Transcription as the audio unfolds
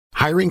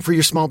Hiring for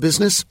your small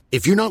business?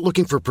 If you're not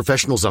looking for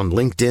professionals on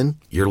LinkedIn,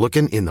 you're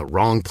looking in the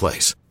wrong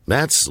place.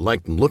 That's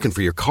like looking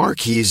for your car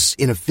keys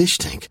in a fish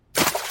tank.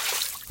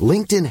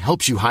 LinkedIn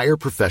helps you hire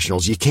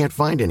professionals you can't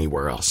find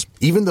anywhere else,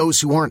 even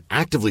those who aren't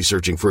actively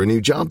searching for a new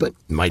job but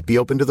might be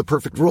open to the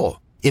perfect role.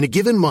 In a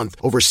given month,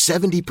 over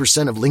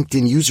 70% of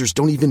LinkedIn users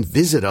don't even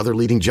visit other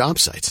leading job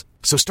sites.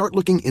 So start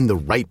looking in the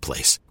right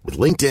place. With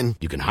LinkedIn,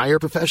 you can hire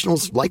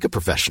professionals like a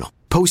professional.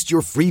 Post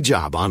your free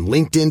job on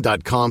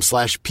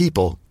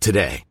linkedin.com/people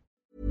today.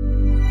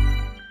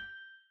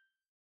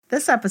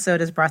 This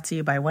episode is brought to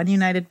you by One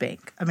United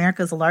Bank,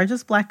 America's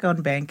largest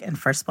Black-owned bank and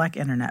first Black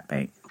internet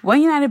bank.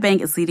 One United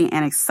Bank is leading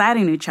an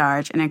exciting new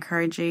charge and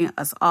encouraging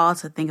us all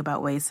to think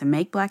about ways to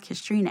make Black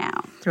history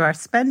now. Through our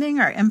spending,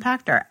 our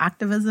impact, our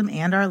activism,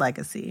 and our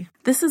legacy.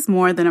 This is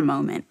more than a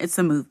moment. It's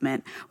a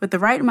movement. With the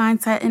right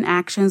mindset and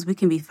actions, we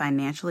can be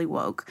financially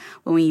woke.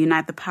 When we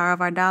unite the power of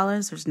our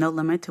dollars, there's no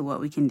limit to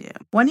what we can do.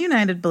 One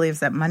United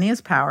believes that money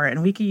is power,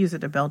 and we can use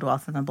it to build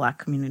wealth in the Black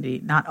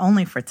community, not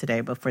only for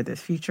today, but for the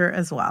future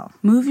as well.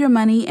 Move your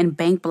money and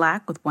bank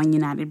Black with One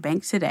United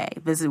Bank today.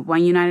 Visit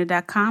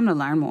oneunited.com to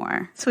learn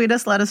more. Tweet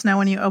us, let us know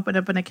when you open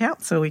up an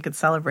account so we could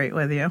celebrate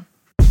with you.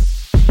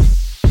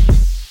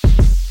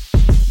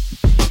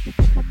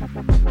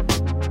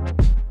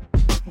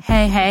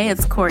 Hey,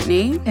 it's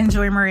Courtney. And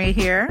Joy Marie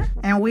here.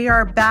 And we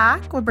are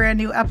back with brand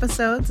new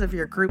episodes of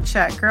your group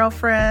chat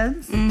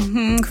girlfriends.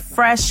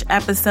 Fresh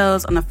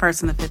episodes on the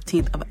 1st and the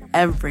 15th of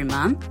every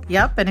month.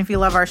 Yep. And if you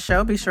love our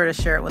show, be sure to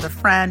share it with a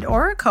friend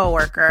or a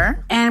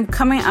coworker. And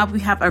coming up, we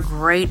have a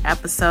great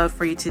episode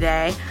for you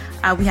today.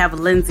 We have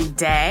Lindsay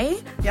Day,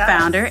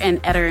 founder and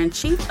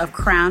editor-in-chief of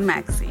Crown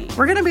Magazine.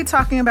 We're going to be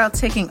talking about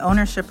taking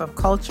ownership of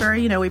culture.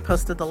 You know, we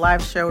posted the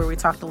live show where we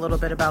talked a little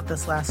bit about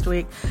this last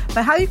week,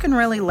 but how you can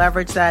really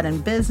leverage that in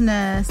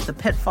business, the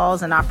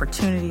pitfalls and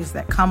opportunities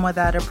that come with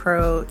that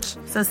approach.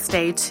 So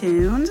stay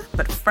tuned.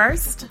 But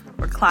first,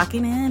 we're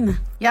clocking in.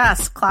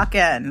 Yes, clock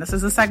in. This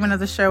is a segment of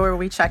the show where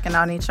we check in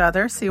on each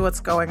other, see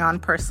what's going on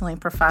personally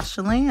and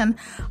professionally, and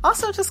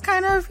also just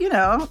kind of,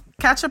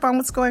 catch up on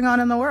what's going on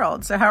in the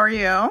world. So how are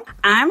you?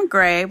 I'm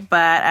great,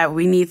 but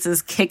we need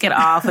to kick it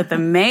off with the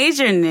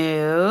major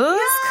news.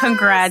 Yes.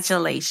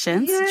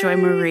 Congratulations, Yay. Joy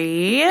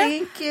Marie.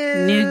 Thank you.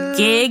 New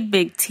gig,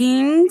 big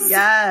things.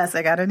 Yes,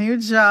 I got a new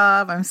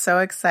job. I'm so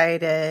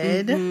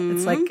excited.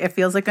 It's like, it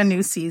feels like a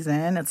new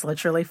season. It's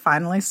literally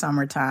finally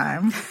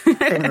summertime.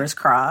 Fingers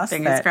crossed.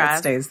 It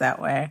stays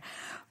that way.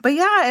 But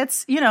yeah,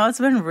 it's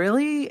been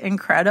really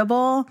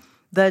incredible.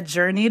 The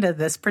journey to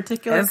this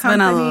particular company.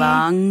 It's been a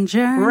long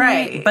journey.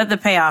 Right. But the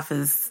payoff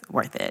is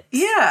worth it.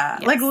 Yeah.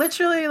 Yes.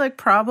 Literally,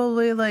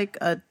 probably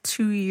a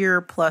 2-year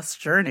plus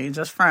journey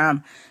just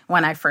from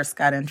when I first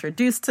got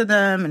introduced to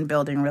them and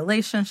building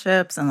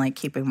relationships and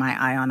keeping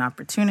my eye on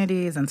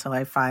opportunities until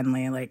I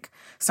finally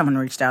someone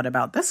reached out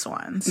about this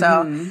one. So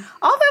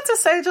all that to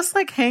say, just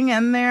hang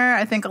in there.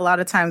 I think a lot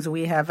of times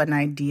we have an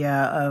idea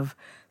of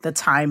the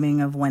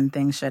timing of when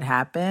things should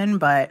happen,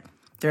 but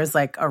there's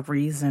a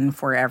reason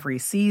for every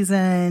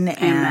season.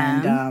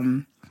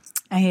 Amen.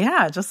 And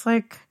yeah, just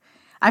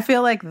I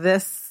feel like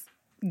this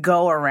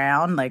go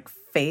around,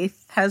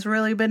 faith has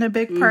really been a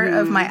big part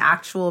of my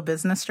actual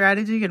business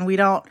strategy. And we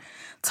don't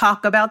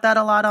talk about that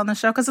a lot on the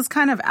show because it's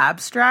kind of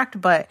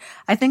abstract. But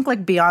I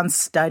think beyond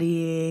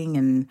studying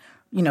and,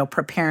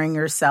 preparing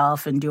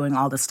yourself and doing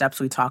all the steps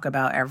we talk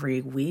about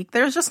every week,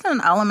 there's just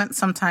an element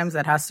sometimes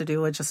that has to do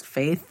with just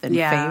faith and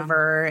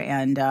favor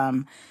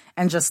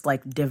and just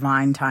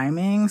divine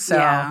timing. So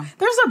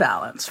there's a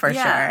balance for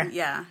sure.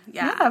 Yeah.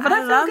 But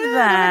I love good.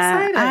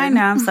 that. I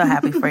know. I'm so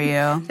happy for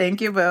you. Thank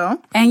you, boo.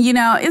 And,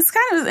 it's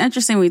kind of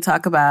interesting we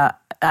talk about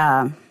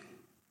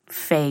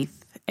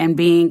faith and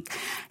being...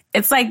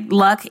 It's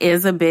luck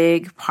is a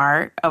big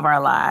part of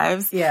our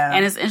lives. Yeah.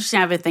 And it's interesting.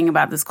 I've been thinking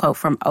about this quote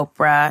from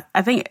Oprah.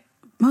 I think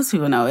most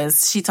people know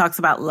is she talks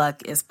about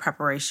luck is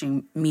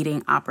preparation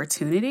meeting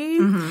opportunity.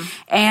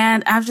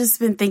 And I've just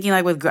been thinking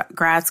with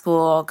grad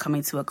school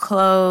coming to a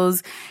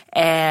close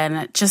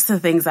and just the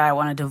things that I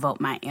want to devote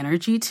my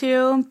energy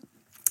to.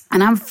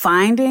 And I'm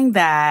finding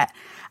that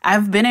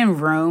I've been in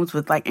rooms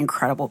with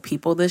incredible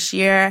people this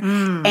year.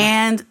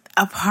 And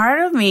a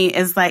part of me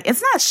is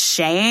it's not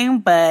shame,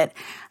 but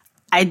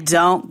I'm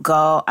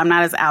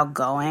not as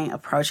outgoing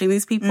approaching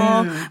these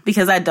people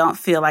because I don't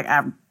feel like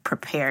I've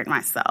prepared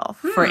myself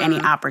for any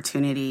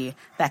opportunity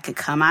that could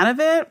come out of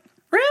it.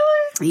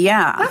 Really?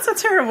 Yeah. That's a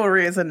terrible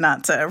reason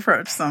not to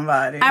approach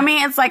somebody. I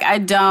mean, it's I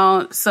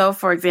don't. So,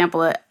 for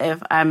example,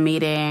 if I'm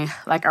meeting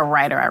a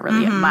writer I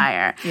really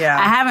admire,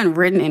 I haven't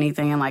written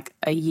anything in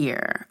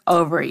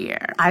over a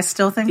year. I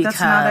still think that's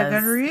not a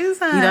good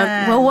reason.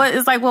 What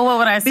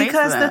would I say?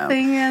 Because the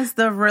thing is,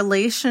 the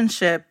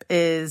relationship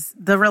is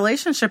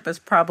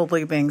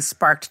probably being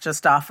sparked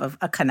just off of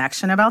a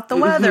connection about the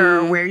weather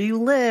or where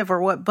you live or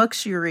what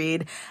books you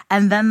read.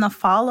 And then the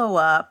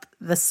follow-up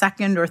the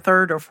second or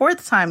third or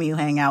fourth time you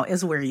hang out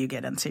is where you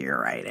get into your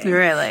writing.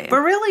 Really? But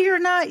really,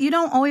 you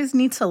don't always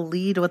need to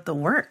lead with the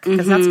work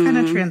because that's kind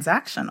of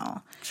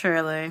transactional.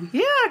 Truly.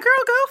 Yeah,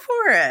 girl, go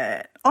for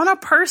it. On a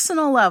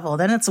personal level,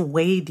 then it's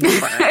way deeper. You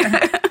know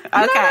what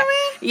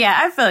I mean? Yeah,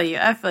 I feel you.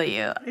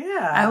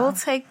 Yeah. I will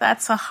take that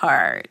to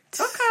heart.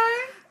 Okay.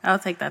 I'll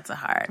take that to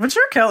heart. But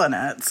you're killing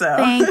it, so.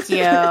 Thank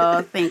you.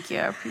 Thank you.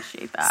 I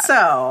appreciate that.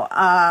 So,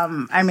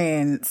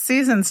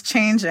 seasons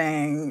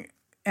changing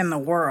in the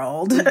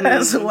world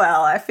as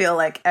well. I feel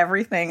like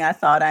everything I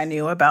thought I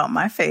knew about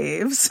my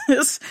faves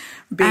is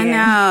being...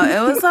 I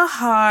know. It was a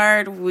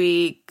hard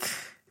week,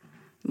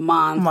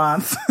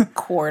 month,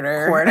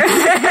 quarter.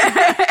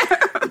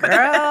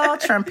 Girl,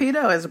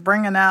 Trumpito is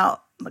bringing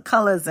out the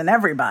colors in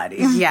everybody.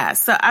 Yeah,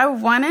 so I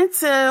wanted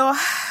to...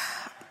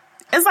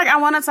 It's like I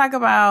want to talk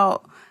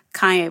about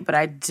Kanye, but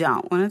I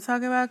don't want to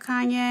talk about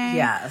Kanye.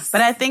 Yes.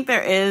 But I think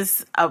there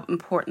is an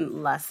important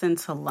lesson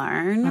to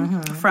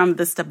learn from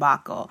this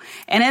debacle.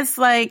 And it's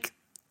like,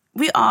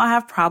 we all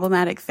have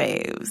problematic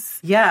faves.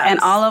 Yes. And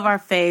all of our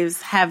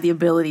faves have the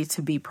ability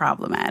to be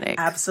problematic.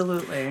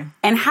 Absolutely.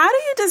 And how do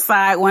you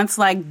decide when to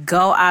like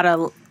go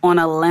out on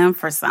a limb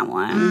for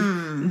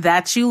someone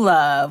that you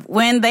love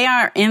when they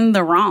are in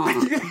the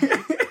wrong?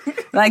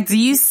 Like, do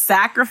you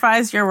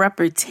sacrifice your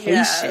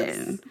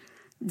reputation?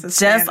 Yes.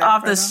 Just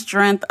off the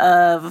strength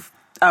of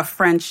a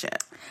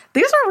friendship?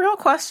 These are real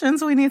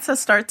questions we need to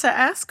start to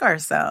ask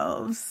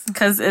ourselves.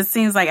 Because it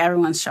seems like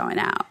everyone's showing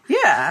out.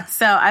 Yeah.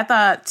 So I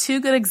thought two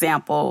good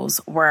examples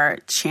were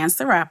Chance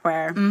the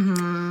Rapper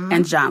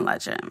and John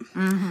Legend.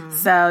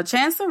 So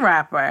Chance the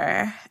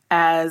Rapper,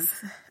 as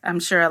I'm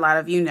sure a lot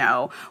of you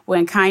know,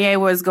 when Kanye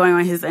was going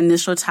on his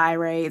initial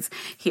tirades,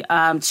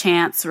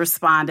 Chance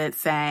responded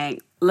saying,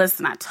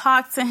 listen, I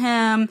talked to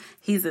him.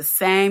 He's the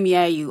same.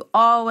 Yeah, you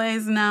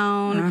always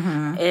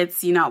known.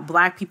 It's,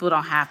 black people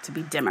don't have to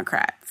be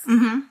Democrats.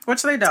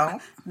 Which they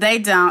don't. They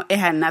don't. It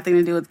had nothing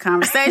to do with the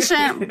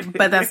conversation,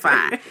 but that's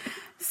fine.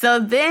 So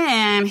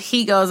then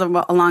he goes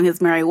along his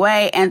merry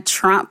way, and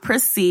Trump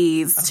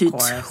proceeds to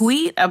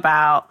tweet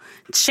about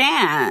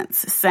Chance,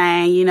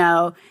 saying,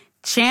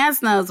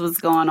 Chance knows what's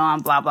going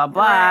on, blah, blah,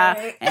 blah.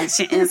 Right. And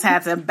Chance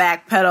had to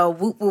backpedal,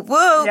 whoop, whoop,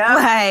 whoop. Yep.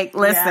 Like,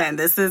 listen,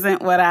 this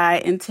isn't what I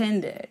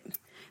intended.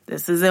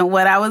 This isn't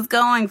what I was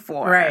going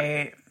for.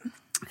 Right.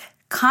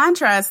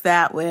 Contrast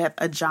that with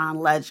a John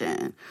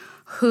Legend,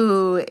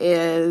 who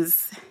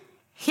is...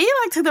 He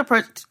took the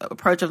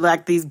approach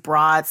of these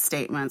broad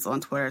statements on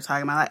Twitter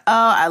talking about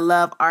I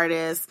love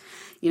artists.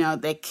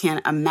 They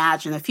can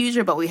imagine the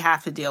future, but we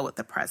have to deal with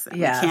the present.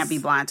 Yes. We can't be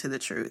blind to the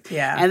truth.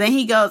 Yeah. And then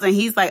he goes and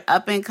he's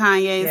up in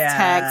Kanye's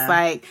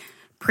text,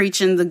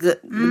 preaching the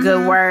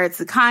good words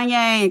to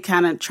Kanye and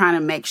kind of trying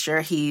to make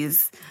sure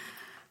he's...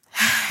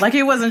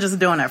 he wasn't just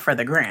doing it for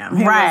the gram.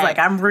 He was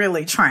I'm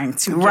really trying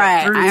to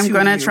get through I'm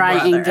going to you, try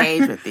brother. and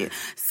engage with you.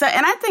 So,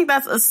 and I think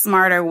that's a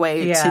smarter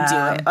way to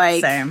do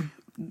it. Same.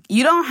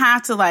 You don't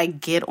have to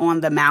get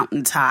on the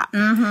mountaintop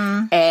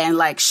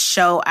and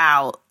show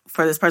out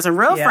for this person.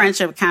 Real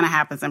friendship kind of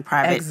happens in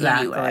private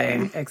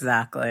anyway.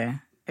 Exactly.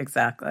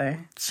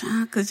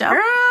 Because y'all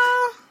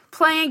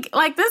playing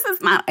this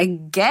is not a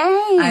game.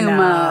 I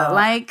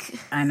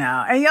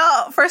know. And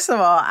y'all, first of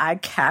all, I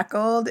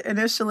cackled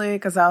initially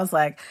because I was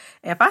like,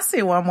 if I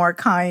see one more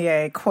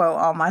Kanye quote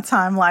on my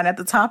timeline at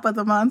the top of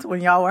the month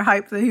when y'all were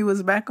hyped that he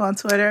was back on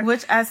Twitter,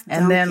 which I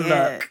don't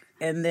get.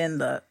 And then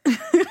look.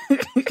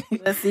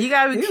 Listen, you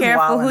gotta be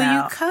careful who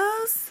you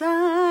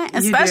co-sign.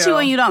 Especially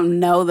when you don't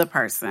know the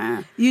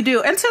person. You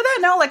do. And to that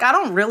note, I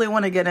don't really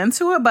want to get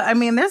into it, but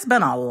there's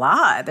been a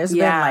lot. There's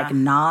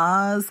been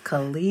Nas,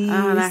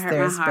 Khalees,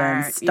 there's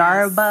been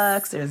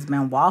Starbucks, there's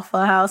been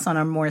Waffle House on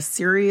a more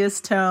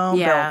serious tone,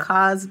 Bill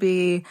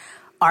Cosby,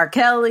 R.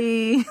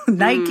 Kelly,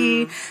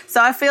 Nike.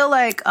 So I feel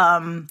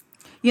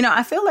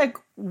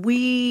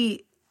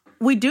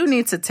we do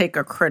need to take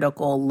a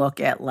critical look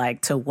at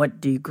to what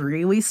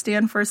degree we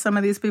stand for some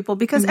of these people,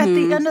 because at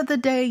the end of the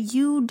day,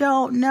 you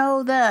don't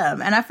know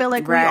them. And I feel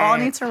we all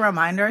need to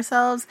remind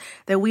ourselves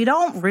that we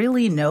don't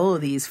really know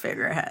these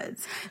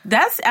figureheads.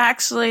 That's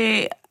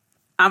actually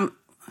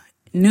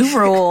new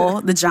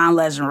rule, the John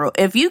Legend rule.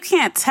 If you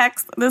can't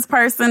text this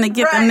person to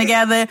get them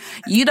together,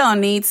 you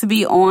don't need to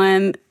be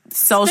on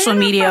social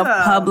media,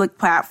 public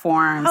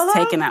platforms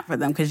taking up for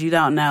them, because you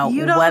don't know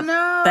what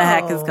the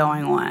heck is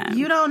going on.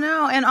 You don't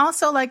know. And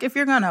also, if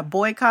you're going to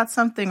boycott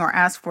something or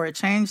ask for a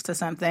change to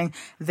something,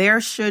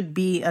 there should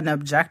be an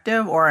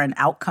objective or an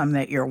outcome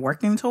that you're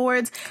working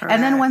towards. Correct.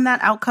 And then when that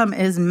outcome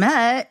is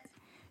met,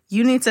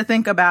 you need to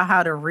think about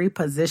how to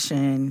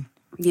reposition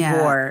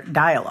your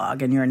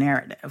dialogue and your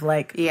narrative.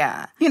 I'm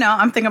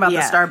thinking about the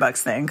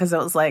Starbucks thing, because it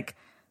was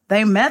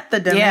they met the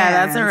demands.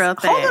 Yeah, that's a real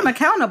thing. Hold them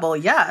accountable,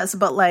 yes,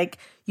 but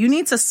you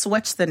need to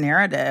switch the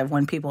narrative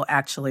when people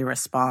actually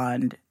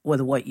respond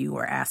with what you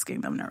were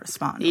asking them to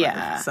respond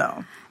with.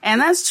 So,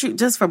 and that's true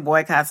just for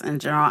boycotts in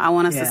general. I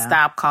want us to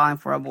stop calling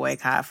for a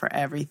boycott for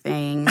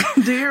everything.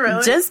 Do you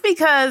really? Just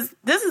because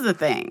this is the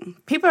thing.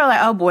 People are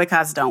like, oh,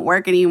 boycotts don't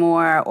work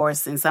anymore,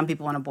 and some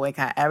people want to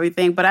boycott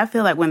everything. But I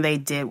feel when they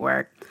did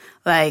work,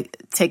 like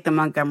take the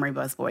Montgomery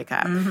bus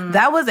boycott.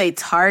 That was a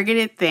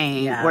targeted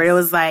thing where it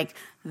was like,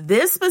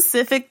 this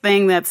specific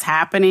thing that's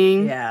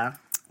happening. Yeah.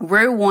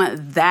 We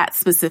want that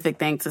specific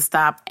thing to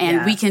stop,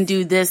 and we can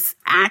do this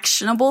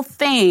actionable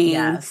thing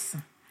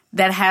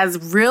that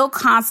has real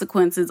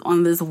consequences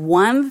on this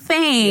one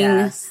thing.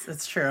 Yes,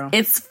 it's true.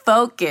 It's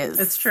focus.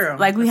 It's true.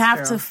 Like, we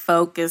have to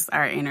focus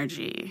our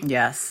energy.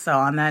 Yes. So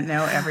on that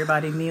note,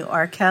 everybody mute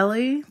R.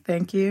 Kelly.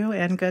 Thank you,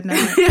 and good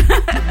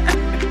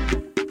night.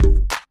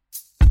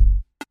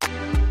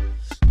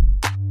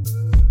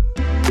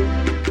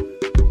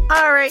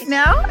 All right,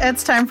 now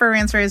it's time for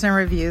Rants, Raves, and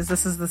Reviews.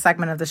 This is the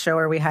segment of the show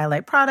where we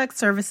highlight products,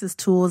 services,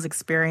 tools,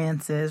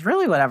 experiences,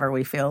 really whatever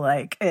we feel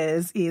like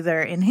is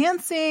either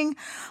enhancing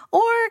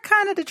or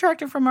kind of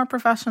detracting from our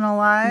professional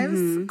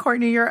lives.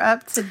 Courtney, you're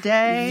up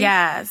today.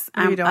 Yes,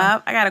 I'm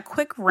up. I got a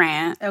quick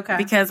rant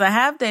because I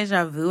have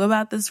deja vu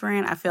about this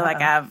rant. I feel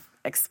like I've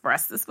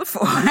expressed this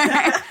before,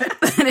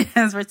 but it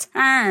has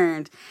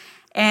returned.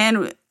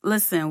 And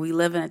listen, we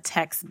live in a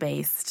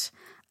text-based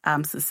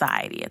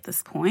society at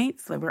this point.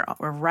 So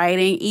we're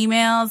writing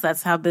emails.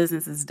 That's how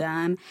business is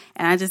done.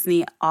 And I just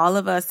need all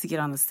of us to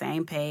get on the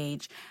same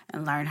page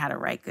and learn how to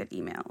write good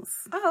emails.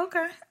 Oh,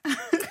 okay.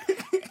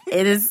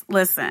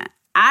 Listen,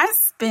 I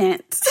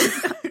spent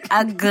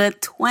a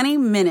good 20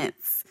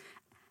 minutes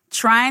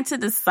trying to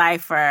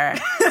decipher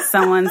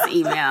someone's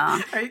email.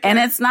 And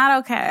it's not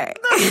okay.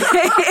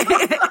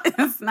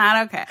 It's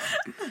not okay.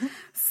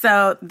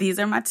 So these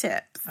are my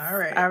tips. All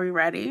right. Are we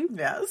ready?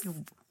 Yes.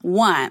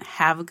 1,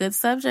 have a good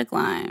subject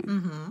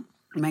line.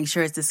 Make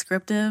sure it's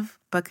descriptive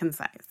but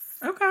concise.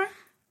 Okay.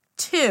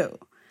 2,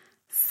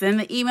 send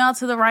the email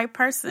to the right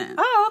person.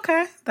 Oh,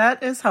 okay.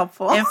 That is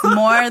helpful. If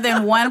more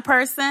than one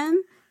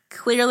person,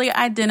 clearly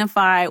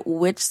identify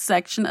which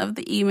section of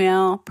the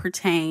email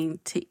pertain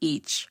to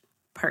each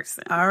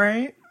person. All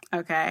right.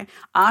 Okay.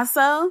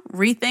 Also,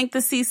 rethink the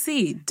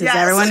CC. Does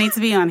everyone need to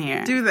be on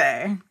here? Do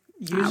they?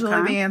 Usually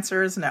the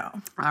answer is no.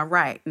 All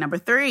right. Number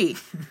 3,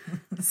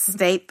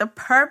 state the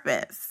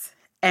purpose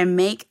and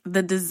make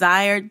the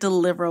desired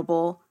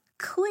deliverable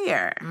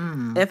clear.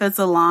 If it's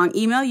a long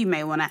email, you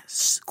may want to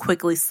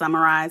quickly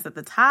summarize at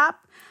the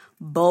top,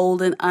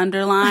 bold and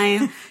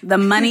underline the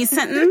money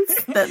sentence,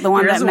 the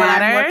one that matters.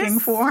 What I'm looking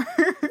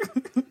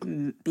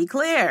for. Be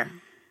clear.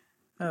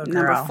 Oh, girl.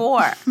 Number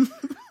 4,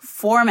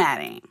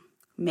 formatting.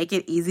 Make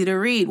it easy to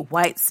read.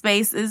 White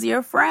space is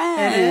your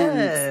friend. It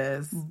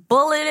is.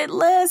 Bulleted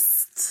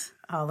list.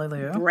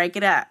 Hallelujah. Break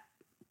it up.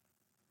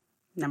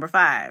 Number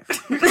 5. I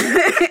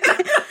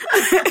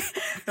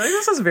think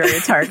this is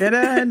very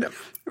targeted.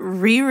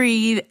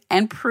 Reread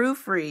and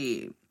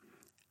proofread.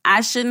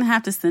 I shouldn't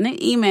have to send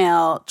an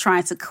email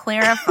trying to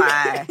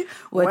clarify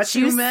what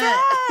you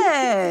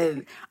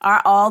said.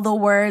 Are all the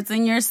words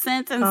in your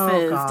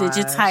sentences? Oh, did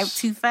you type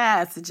too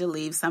fast? Did you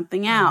leave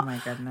something out? Oh,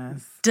 my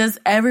goodness. Does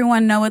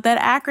everyone know what that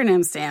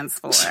acronym stands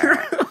for?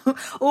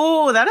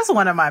 Oh, that is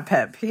one of my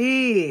pet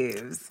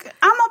peeves.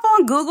 I'm up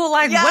on Google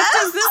like, what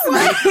does this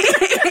mean?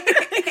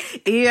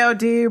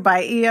 EOD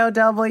by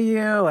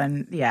EOW,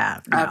 and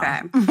no.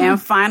 Okay.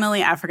 And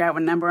finally, I forgot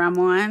what number I'm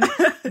on,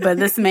 but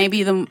this may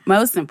be the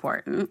most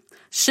important.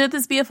 Should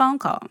this be a phone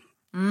call?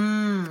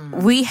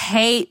 We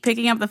hate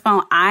picking up the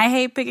phone. I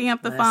hate picking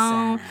up the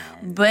phone,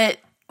 but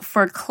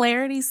for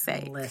clarity's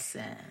sake,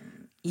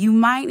 you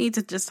might need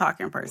to just talk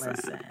in person.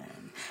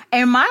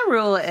 And my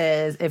rule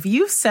is, if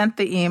you sent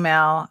the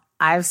email,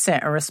 I've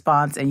sent a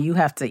response, and you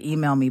have to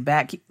email me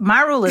back.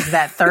 My rule is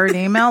that third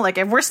email. Like,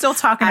 if we're still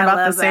talking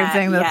about the same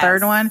thing, the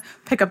third one,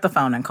 pick up the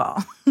phone and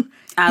call. You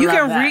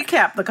can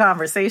recap the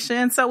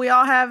conversation so we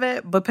all have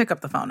it, but pick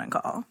up the phone and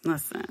call.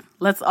 Listen,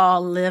 let's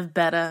all live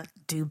better,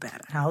 do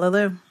better.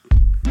 Hallelujah.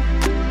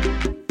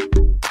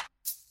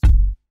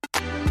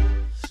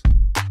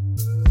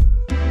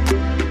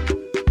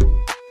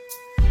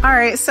 All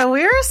right, so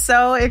we're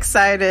so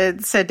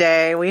excited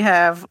today. We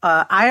have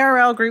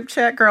IRL group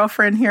chat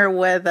girlfriend here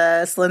with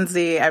us.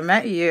 Lindsay, I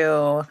met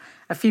you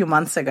a few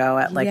months ago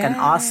at an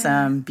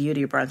awesome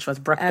beauty brunch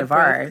with Brooke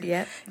DeVard.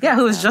 Yeah,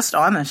 who was just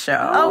on the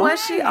show. Oh,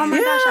 was she? Oh my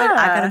gosh,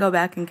 I gotta go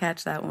back and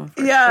catch that one.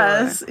 For sure.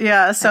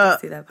 Yeah. So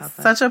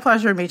such a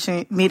pleasure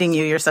meeting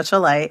you. You're such a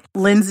light.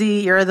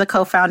 Lindsay, you're the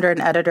co-founder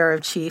and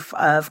editor-in-chief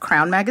of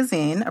Crown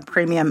Magazine, a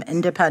premium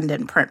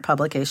independent print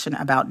publication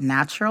about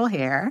natural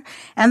hair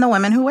and the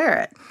women who wear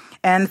it.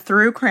 And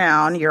through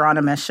Crown, you're on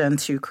a mission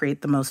to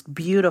create the most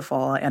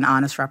beautiful and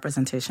honest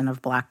representation of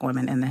Black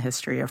women in the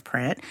history of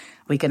print.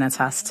 We can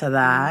attest to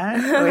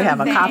that. We have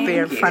a copy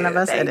in front of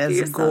us. It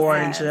is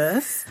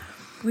gorgeous.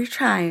 We're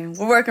trying.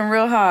 We're working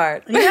real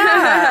hard.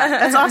 Yeah,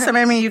 that's awesome.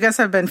 I mean, you guys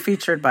have been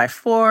featured by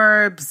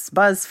Forbes,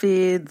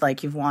 BuzzFeed,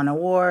 like you've won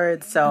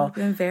awards. So I've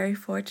been very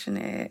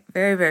fortunate,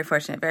 very, very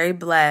fortunate, very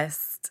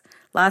blessed.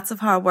 Lots of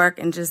hard work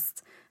and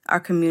just our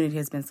community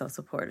has been so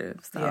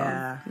supportive. So,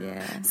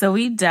 yeah. So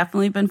we've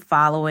definitely been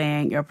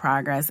following your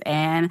progress,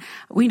 and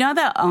we know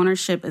that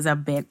ownership is a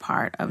big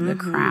part of the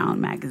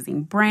Crown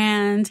Magazine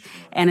brand.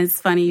 And it's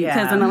funny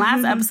because in the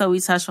last episode, we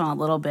touched on a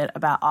little bit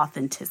about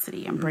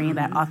authenticity and bringing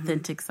that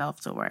authentic self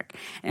to work.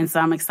 And so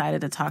I'm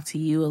excited to talk to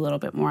you a little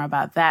bit more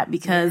about that,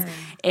 because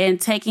in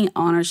taking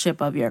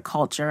ownership of your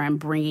culture and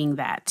bringing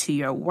that to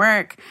your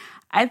work,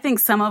 I think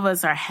some of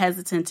us are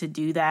hesitant to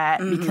do that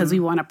because we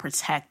want to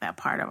protect that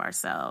part of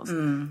ourselves.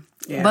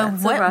 Yeah, but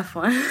that's a rough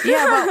one.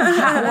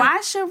 But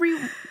why should we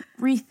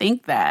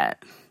rethink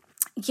that?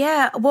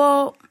 Yeah,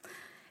 well,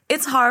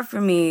 it's hard for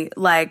me.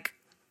 Like,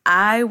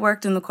 I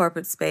worked in the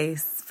corporate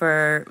space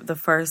for the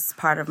first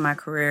part of my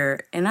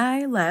career, and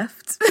I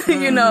left.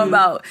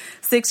 About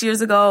 6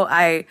 years ago,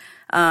 I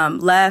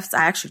left.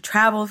 I actually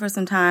traveled for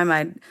some time.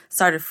 I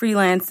started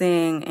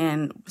freelancing,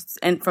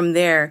 and from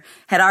there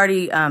had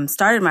already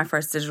started my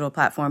first digital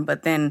platform,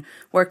 but then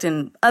worked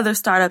in other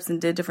startups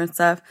and did different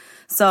stuff.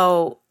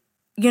 So,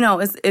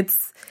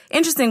 it's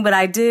interesting, but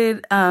I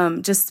did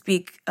just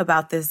speak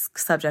about this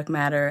subject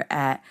matter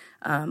at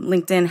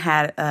LinkedIn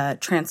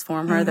had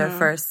Transform Her, their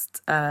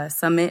first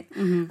summit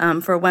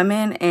for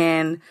women,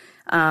 and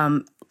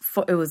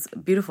it was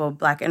beautiful.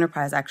 Black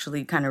Enterprise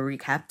actually kind of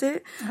recapped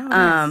it. Oh,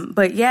 nice.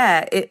 But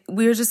yeah,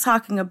 we were just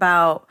talking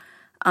about,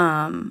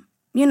 how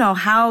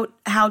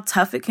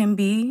tough it can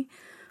be,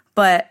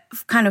 but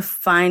kind of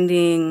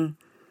finding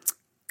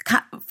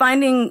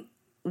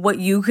what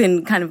you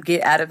can kind of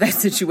get out of that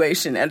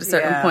situation at a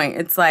certain point.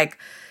 It's like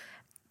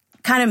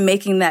kind of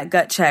making that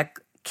gut check.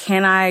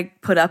 Can I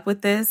put up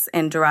with this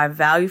and derive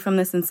value from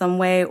this in some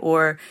way,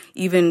 or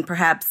even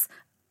perhaps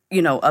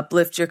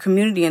uplift your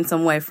community in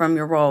some way from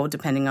your role,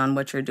 depending on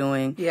what you're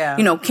doing. Yeah.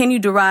 Can you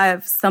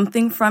derive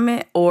something from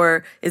it,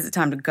 or is it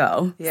time to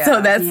go? Yeah.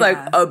 So that's like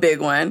a big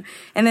one.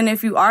 And then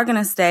if you are going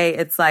to stay,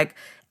 it's like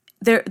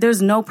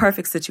there's no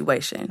perfect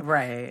situation.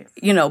 Right.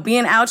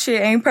 Being out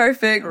here ain't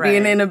perfect. Right.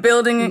 Being in a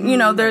building,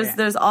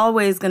 there's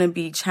always going to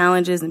be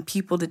challenges and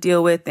people to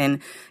deal with,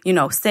 and,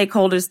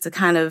 stakeholders to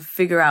kind of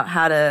figure out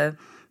how to,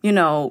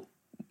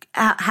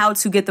 how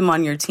to get them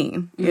on your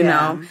team, you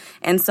know?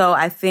 And so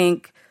I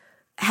think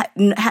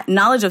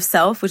knowledge of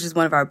self, which is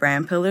one of our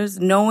brand pillars,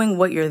 knowing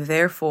what you're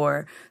there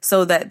for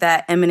so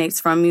that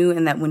emanates from you,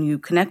 and that when you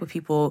connect with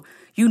people,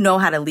 you know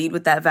how to lead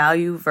with that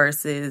value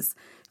versus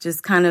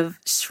just kind of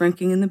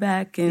shrinking in the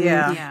back and,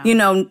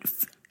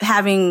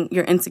 having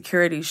your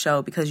insecurities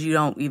show because you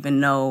don't even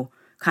know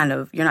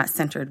you're not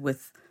centered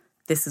with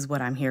this is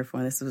what I'm here for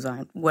and this is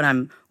what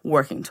I'm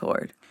working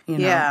toward.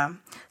 Yeah.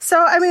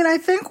 So, I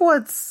think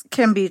what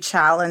can be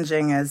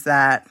challenging is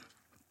that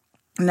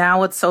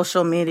now with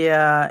social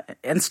media,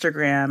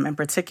 Instagram in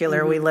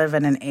particular, we live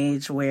in an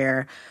age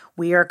where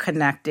we are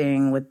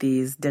connecting with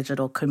these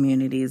digital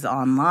communities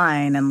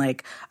online, and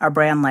like a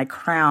brand like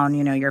Crown,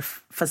 you're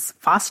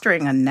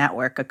fostering a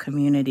network, a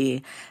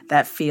community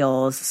that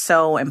feels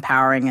so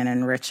empowering and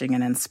enriching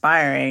and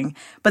inspiring.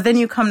 But then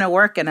you come to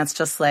work and it's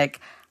just like,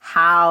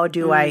 how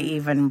do I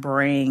even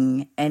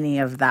bring any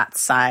of that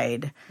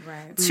side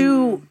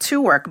to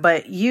work?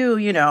 But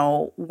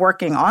you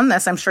working on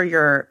this, I'm sure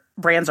your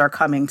brands are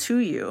coming to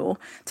you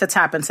to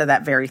tap into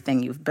that very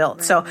thing you've built.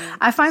 Right. So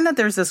I find that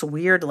there's this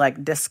weird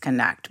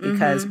disconnect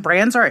because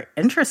brands are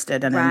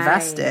interested and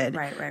invested,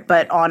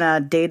 but on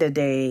a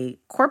day-to-day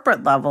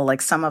corporate level,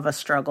 some of us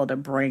struggle to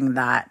bring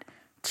that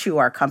to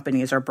our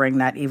companies or bring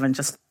that even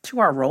just to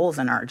our roles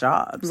and our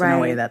jobs in a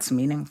way that's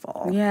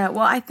meaningful. Yeah,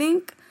 well, I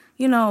think,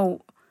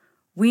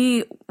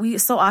 we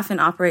so often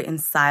operate in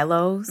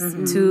silos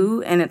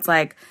too, and it's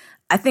like,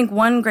 I think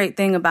one great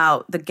thing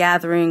about the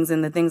gatherings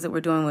and the things that we're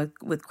doing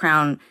with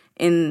Crown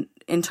in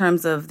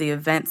terms of the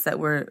events that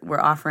we're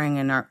offering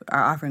and are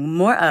offering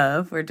more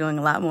of, we're doing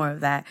a lot more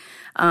of that,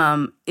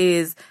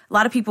 is a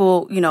lot of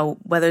people,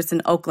 whether it's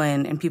in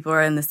Oakland and people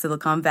are in the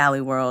Silicon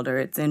Valley world, or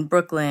it's in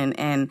Brooklyn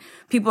and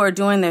people are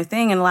doing their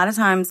thing. And a lot of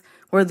times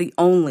we're the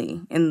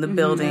only in the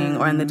building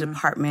or in the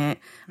department.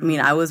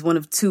 I was one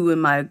of two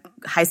in my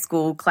high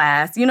school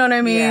class. You know what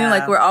I mean?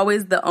 Yeah. We're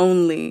always the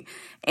only.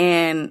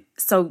 And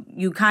so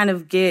you kind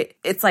of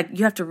it's like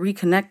you have to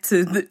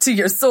reconnect to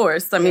your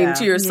source.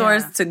 To your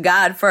source, to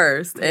God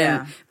first,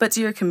 but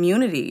to your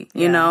community,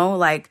 you know,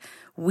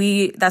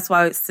 that's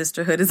why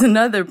sisterhood is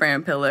another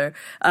brand pillar,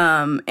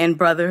 and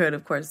brotherhood,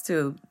 of course,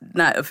 too.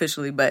 Not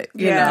officially, but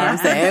you know what I'm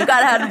saying.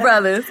 Gotta have the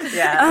brothers.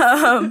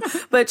 Yeah.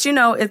 But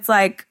it's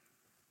like,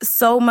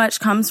 so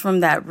much comes from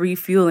that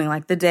refueling,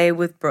 like the day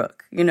with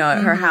Brooke, at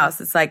her house.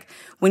 It's like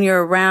when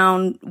you're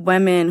around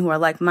women who are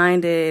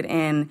like-minded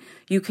and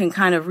you can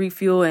kind of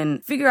refuel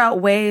and figure out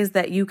ways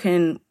that you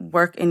can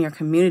work in your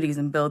communities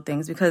and build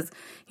things, because,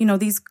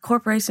 these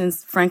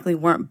corporations, frankly,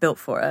 weren't built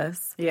for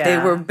us. Yeah.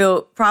 They were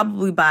built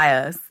probably by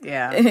us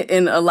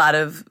in a lot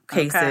of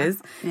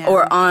cases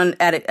or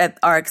at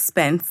our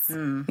expense,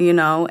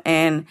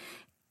 and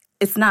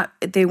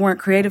they weren't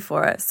created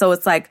for us. So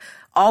it's like,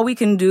 all we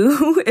can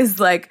do is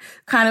like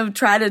kind of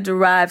try to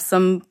derive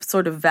some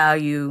sort of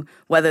value,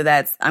 whether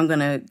that's I'm going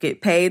to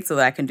get paid so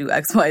that I can do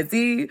X, Y,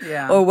 Z,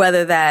 or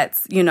whether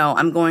that's, you know,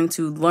 I'm going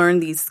to learn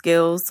these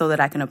skills so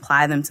that I can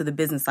apply them to the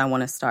business I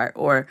want to start,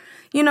 or,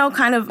 you know,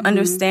 kind of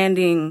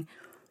understanding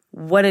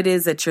what it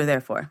is that you're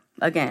there for.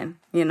 Again,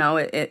 you know,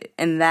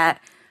 and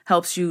that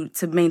helps you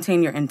to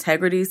maintain your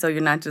integrity. So you're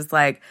not just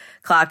like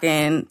clock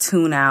in,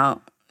 tune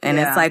out. And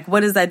it's like,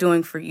 what is that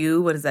doing for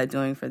you? What is that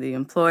doing for the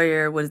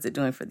employer? What is it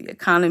doing for the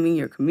economy,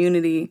 your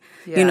community?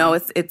 Yeah. You know,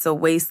 it's a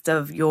waste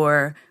of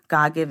your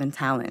God-given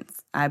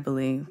talents, I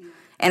believe.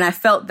 And I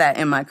felt that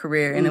in my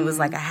career, and it was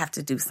like, I have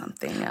to do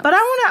something else. But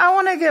I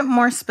want to get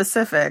more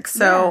specific.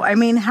 So, I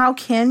mean, how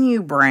can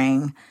you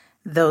bring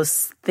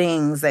those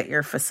things that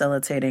you're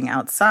facilitating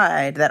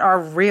outside that are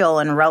real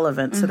and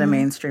relevant to the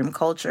mainstream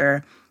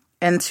culture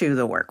into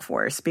the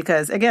workforce?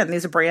 Because again,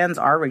 these brands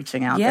are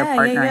reaching out, they're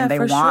partnering, they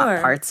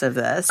want parts of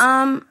this.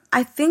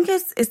 I think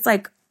it's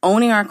like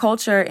owning our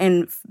culture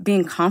and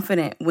being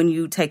confident when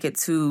you take it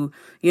to,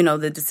 you know,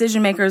 the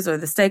decision makers or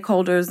the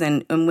stakeholders.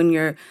 And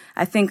when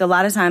I think a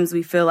lot of times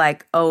we feel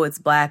like, oh, it's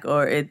Black,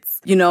 or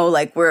it's, you know,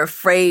 like we're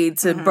afraid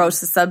to broach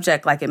the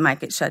subject, like it might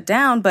get shut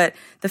down. But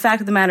the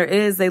fact of the matter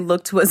is they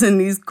look to us in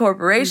these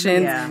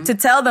corporations to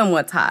tell them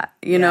what's hot.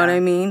 You know what I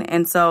mean?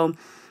 And so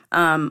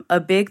a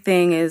big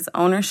thing is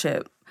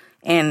ownership.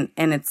 And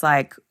it's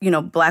like, you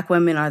know, Black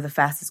women are the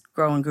fastest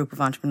growing group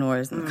of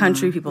entrepreneurs in the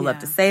country. People love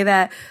to say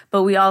that.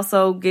 But we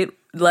also get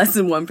less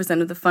than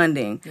 1% of the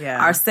funding. Yeah.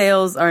 Our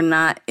sales are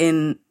not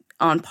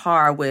on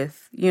par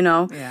with, you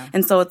know. Yeah.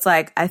 And so it's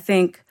like, I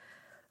think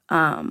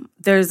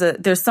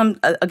there's some,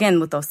 again,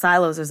 with those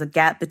silos, there's a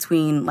gap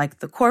between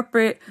like the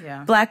corporate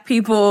Black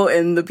people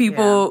and the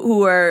people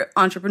who are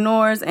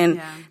entrepreneurs.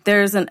 And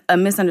there's a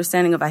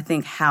misunderstanding of, I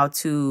think, how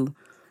to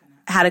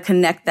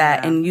connect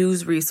that and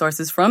use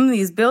resources from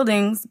these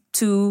buildings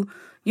to,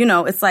 you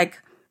know, it's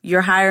like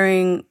you're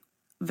hiring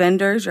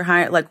vendors,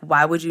 like,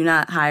 why would you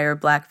not hire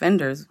Black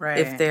vendors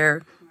if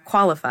they're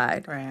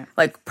qualified? Right.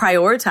 Like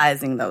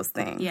prioritizing those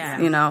things,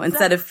 you know,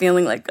 instead of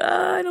feeling like,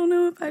 oh, I don't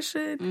know if I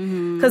should.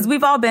 Because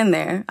we've all been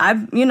there.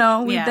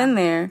 We've been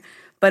there.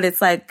 But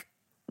it's like,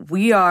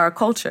 we are a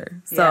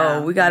culture.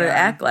 So we got to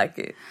act like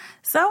it.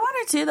 So I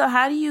wonder, too, though,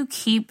 how do you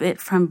keep it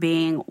from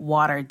being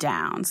watered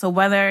down? So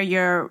whether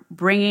you're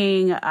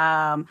bringing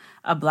a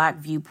Black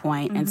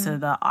viewpoint into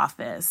the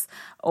office,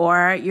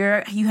 or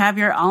you have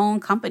your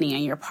own company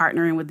and you're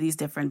partnering with these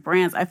different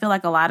brands, I feel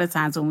like a lot of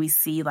times when we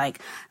see like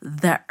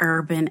the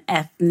urban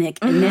ethnic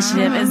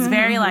initiative, it's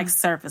very like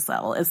surface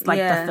level. It's like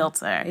the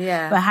filter.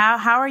 Yeah. But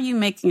how are you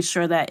making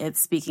sure that it's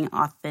speaking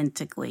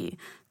authentically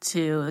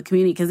to the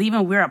community? Because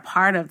even we're a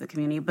part of the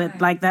community,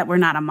 but like that, we're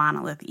not a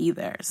monolith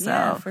either. So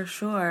yeah, for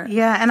sure.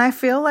 Yeah, and I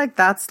feel like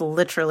that's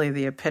literally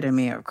the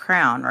epitome of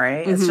Crown,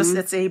 right?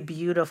 It's a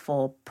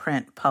beautiful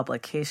print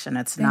publication.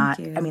 It's not,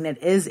 I mean,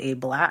 it is a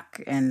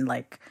Black and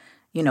like,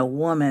 you know,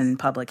 woman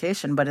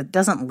publication, but it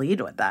doesn't lead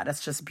with that.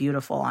 It's just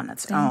beautiful on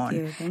its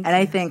own. And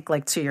I think,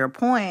 like, to your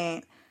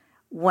point,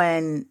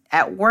 when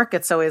at work,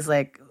 it's always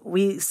like,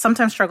 we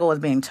sometimes struggle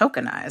with being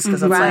tokenized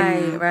because it's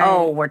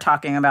oh, we're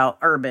talking about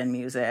urban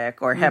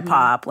music or hip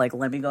hop. Like,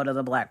 let me go to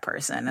the Black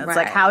person. It's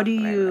like, how do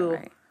you?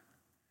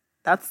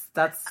 That's.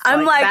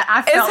 I'm like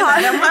I felt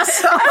that in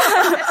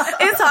myself.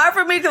 It's hard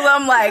for me because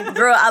I'm like,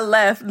 girl, I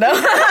left. No,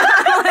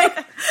 I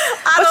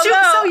don't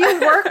know. So you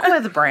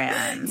work with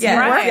brands, you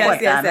work with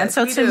them, and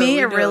so to me,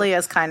 it really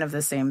is kind of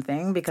the same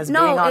thing because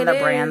being on the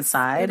brand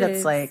side,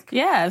 it's like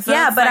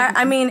but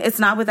I mean, it's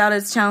not without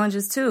its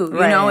challenges too.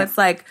 You know, it's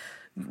like,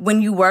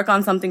 when you work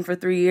on something for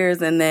 3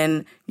 years and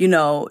then, you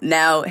know,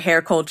 now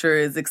hair culture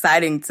is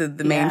exciting to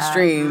the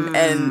mainstream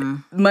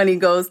and money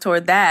goes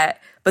toward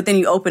that, but then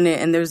you open it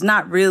and there's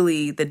not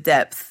really the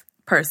depth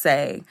per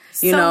se,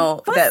 you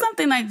know. What's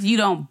something like you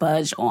don't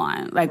budge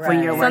on, like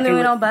when you're working something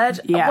we don't budge?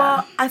 Yeah.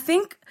 Well, I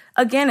think,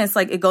 again, it's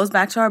like, it goes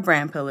back to our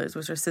brand pillars,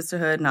 which are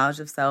sisterhood, knowledge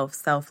of self,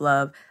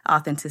 self-love,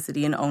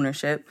 authenticity, and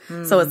ownership.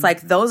 So it's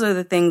like, those are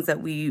the things that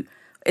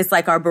it's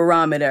like our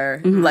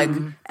barometer. Like,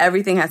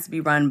 everything has to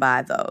be run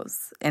by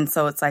those. And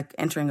so it's like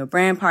entering a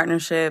brand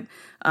partnership,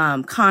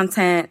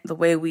 content, the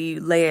way we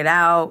lay it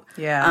out,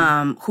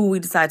 who we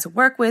decide to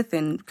work with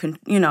and,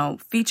 you know,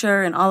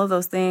 feature and all of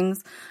those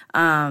things.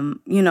 You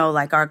know,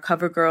 like our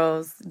cover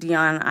girls,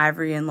 Dion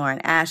Ivory and Lauren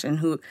Ash, and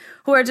who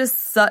are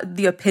just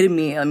the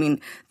epitome. I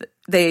mean,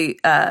 they,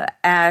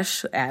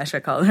 Ash, I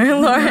call her,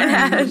 Lauren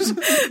Ash,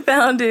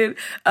 founded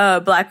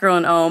Black Girl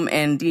in Ohm,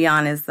 and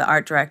Dion is the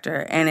art director.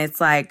 And it's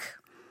like,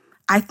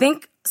 I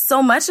think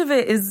so much of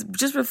it is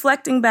just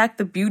reflecting back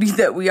the beauty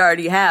that we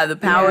already have, the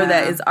power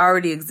that is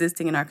already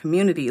existing in our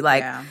community.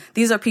 Like,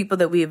 these are people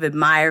that we have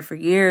admired for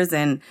years,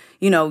 and,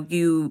 you know,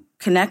 you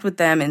connect with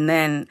them, and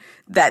then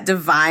that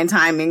divine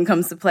timing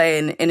comes to play,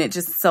 and it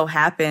just so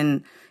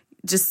happened,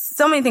 just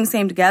so many things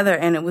came together,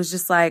 and it was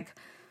just like,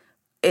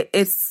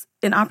 it's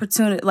an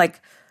opportunity,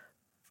 like,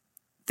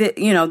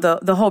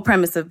 the whole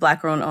premise of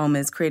Black Girl Ohm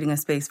is creating a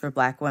space for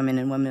Black women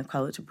and women of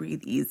color to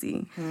breathe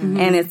easy. Mm-hmm.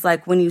 And it's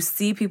like when you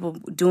see people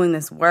doing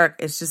this work,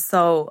 it's just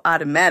so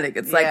automatic.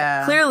 It's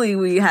like clearly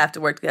we have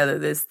to work together.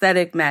 The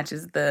aesthetic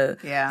matches,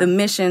 the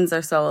missions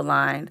are so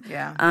aligned.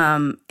 Yeah.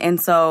 And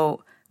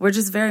so we're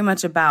just very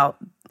much about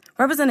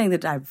representing the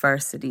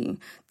diversity.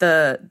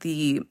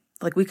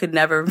 Like we could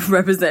never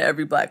represent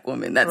every Black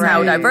woman. That's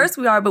how diverse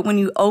we are. But when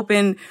you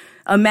open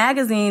a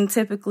magazine,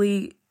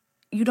 typically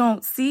you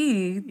don't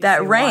see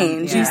that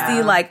range. You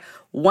see like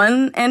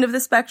one end of the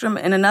spectrum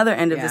and another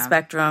end of the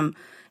spectrum.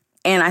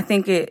 And I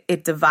think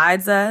it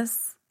divides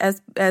us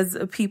as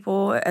a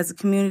people, as a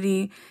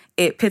community.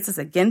 It pits us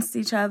against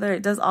each other.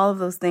 It does all of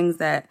those things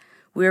that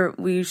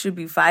we should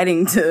be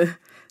fighting to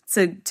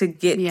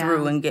get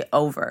through and get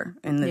over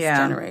in this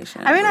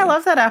generation. I mean, I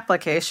love that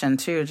application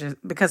too, just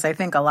because I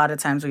think a lot of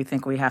times we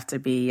think we have to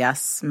be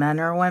yes men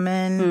or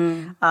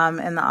women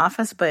in the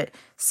office, but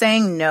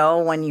saying no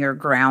when you're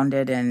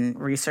grounded in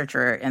research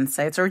or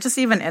insights or just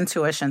even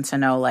intuition to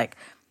know like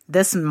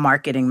this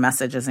marketing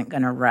message isn't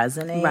going to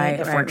resonate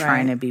if we're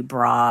trying to be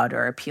broad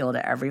or appeal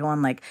to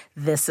everyone. Like,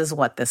 this is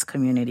what this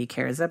community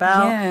cares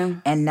about. Yeah.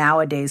 And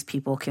nowadays,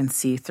 people can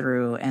see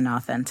through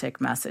inauthentic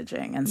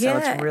messaging. And so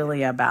it's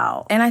really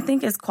about... And I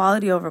think it's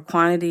quality over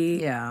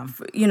quantity, in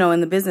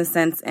the business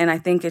sense. And I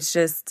think it's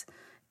just,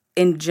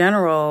 in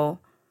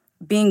general,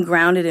 being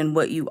grounded in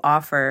what you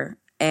offer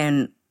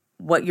and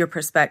what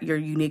your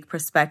unique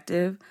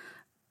perspective.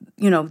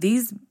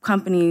 These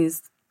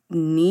companies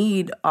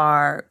need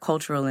our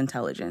cultural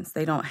intelligence.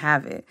 They don't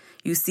have it.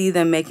 You see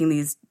them making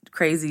these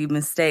crazy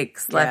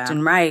mistakes left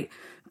and right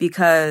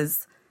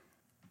because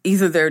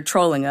either they're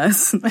trolling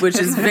us, which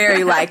is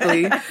very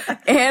likely,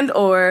 and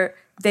or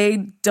they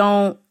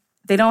don't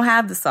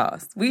have the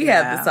sauce. We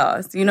have the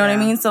sauce. You know what I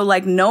mean? So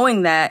like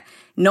knowing that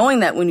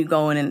when you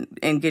go in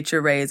and get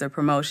your raise or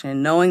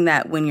promotion, knowing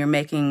that when you're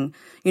making,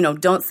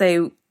 don't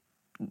say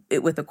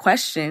it with a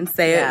question,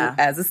 say it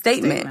as a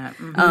statement.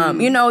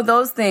 Mm-hmm.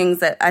 Those things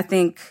that I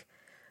think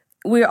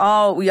we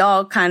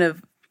all kind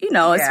of,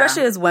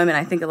 especially as women,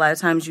 I think a lot of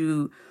times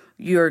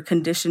you're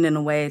conditioned in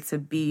a way to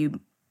be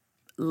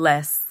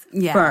less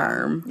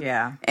firm.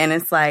 Yeah. And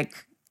it's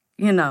like,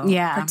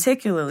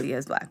 particularly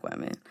as Black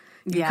women,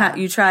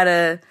 you try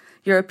to,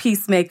 you're a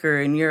peacemaker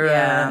and you're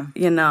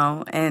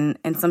and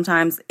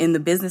sometimes in the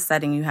business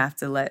setting, you have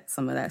to let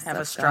some of that stuff go.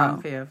 Have a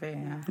strong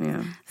POV,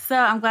 yeah. So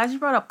I'm glad you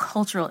brought up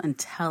cultural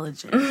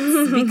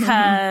intelligence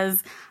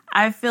because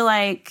I feel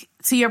like,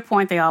 to your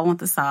point, they all want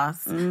the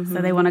sauce. Mm-hmm.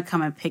 So they want to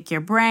come and pick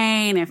your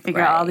brain and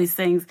figure out all these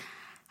things.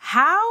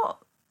 How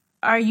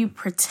are you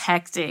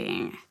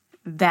protecting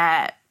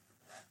that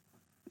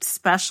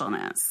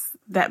specialness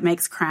that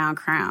makes Crown?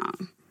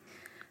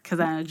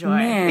 Because I enjoy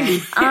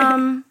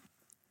it.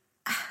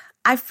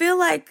 I feel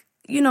like,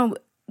 Myleik,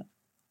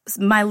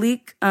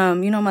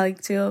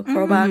 Myleik Teele,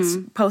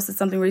 Crowbox, posted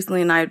something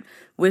recently, and I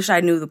wish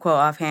I knew the quote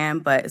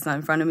offhand, but it's not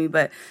in front of me.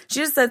 But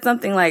she just said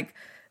something like,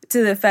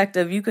 to the effect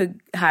of, you could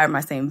hire my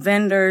same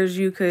vendors,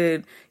 you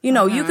could,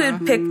 you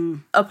could pick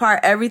apart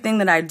everything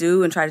that I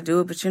do and try to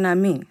do it, but you're not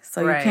me, so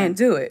you can't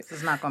do it.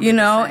 It's not going to be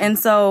the same. And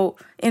so,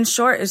 in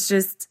short, it's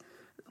just,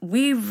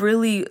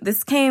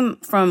 this came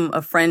from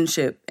a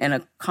friendship and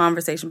a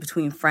conversation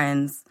between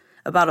friends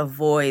about a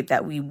void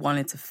that we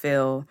wanted to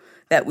fill,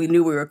 that we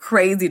knew we were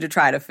crazy to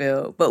try to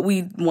fill, but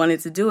we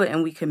wanted to do it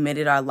and we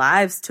committed our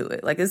lives to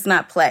it. Like, it's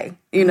not play,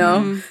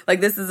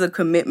 Like, this is a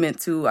commitment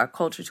to our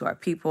culture, to our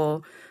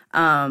people.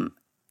 And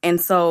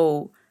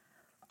so,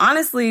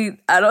 honestly,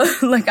 I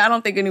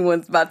don't think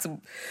anyone's about to,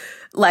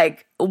 I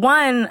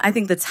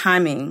think the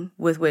timing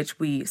with which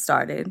we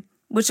started,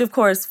 which of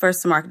course,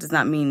 first to market does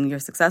not mean you're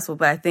successful,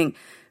 but I think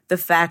the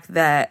fact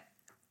that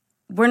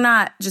we're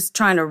not just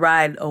trying to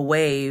ride a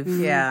wave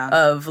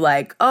of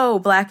like, oh,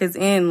 Black is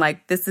in,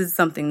 like, this is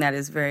something that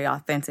is very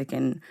authentic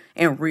and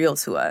real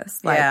to us.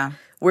 Like,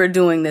 we're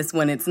doing this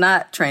when it's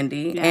not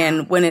trendy,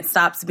 and when it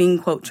stops being,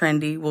 quote,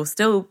 trendy, we'll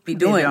still be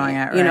doing it.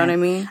 Right? You know what I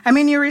mean? I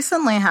mean, you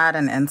recently had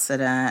an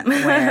incident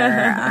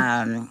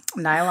where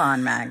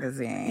Nylon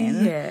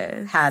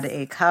magazine had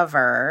a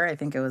cover. I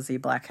think it was the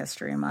Black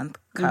History Month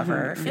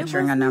cover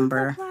featuring a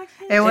number.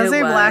 It was a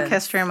Black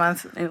History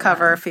Month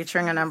cover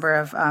featuring a number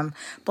of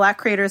Black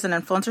creators and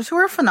influencers who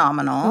are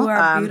phenomenal. Who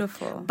are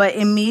beautiful. But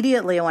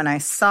immediately when I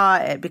saw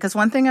it, because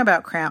one thing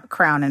about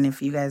Crown, and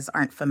if you guys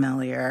aren't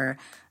familiar,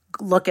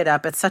 look it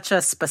up. It's such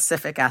a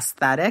specific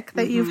aesthetic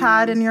that you've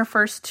had in your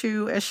first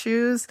two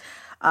issues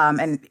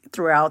and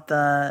throughout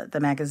the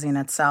magazine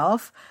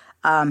itself.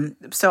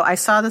 So I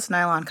saw this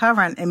nylon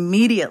cover and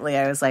immediately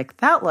I was like,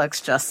 that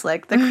looks just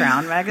like the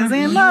Crown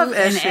magazine Love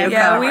issue cover.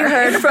 Yeah, we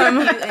heard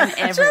from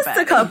just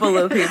a couple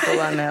of people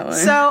on that one.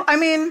 So, I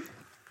mean,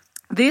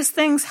 these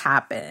things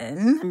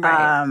happen.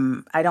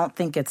 Right. I don't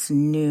think it's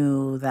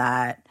new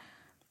that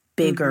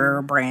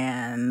bigger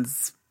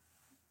brands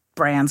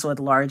with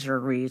larger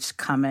reach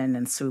come in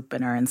and swoop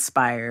and are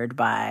inspired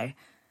by,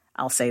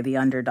 I'll say, the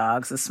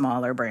underdogs, the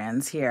smaller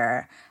brands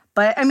here.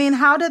 But, I mean,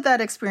 how did that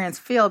experience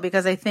feel?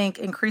 Because I think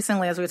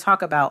increasingly as we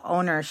talk about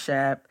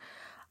ownership,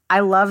 I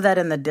love that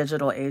in the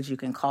digital age you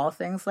can call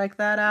things like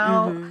that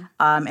out.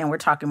 And we're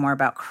talking more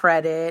about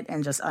credit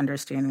and just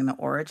understanding the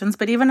origins.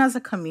 But even as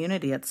a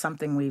community, it's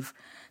something we've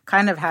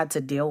kind of had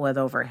to deal with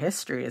over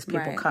history, is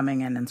people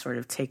coming in and sort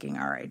of taking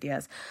our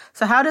ideas.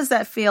 So how does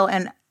that feel?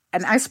 And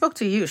I spoke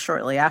to you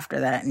shortly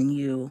after that, and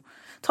you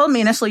told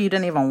me initially you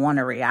didn't even want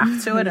to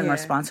react to it and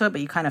respond to it,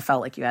 but you kind of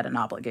felt like you had an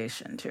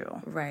obligation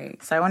to.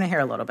 Right. So I want to hear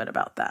a little bit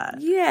about that.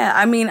 Yeah,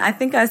 I mean, I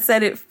think I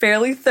said it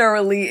fairly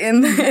thoroughly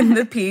in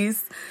the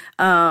piece.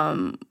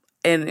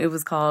 And it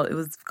was called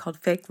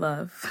Fake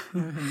Love.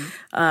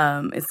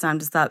 It's time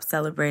to stop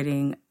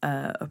celebrating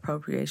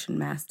appropriation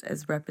masked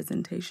as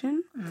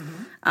representation.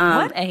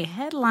 What a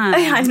headline.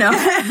 I know.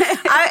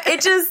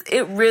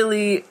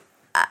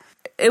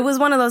 It was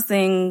one of those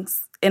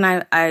things, and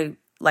I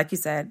like you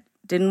said,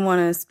 didn't want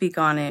to speak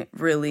on it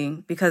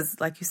really because,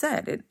 like you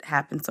said, it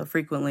happens so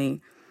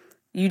frequently.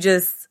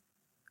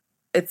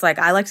 It's like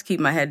I like to keep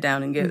my head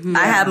down and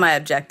I have my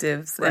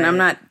objectives, and I'm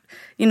not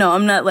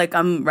like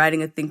I'm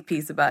writing a think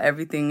piece about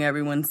everything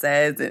everyone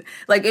says. And,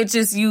 like, it's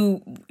just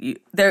you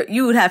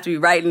would have to be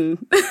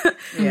writing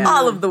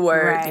all of the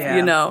words,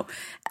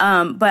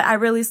 But I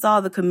really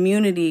saw our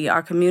community,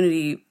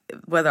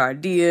 whether our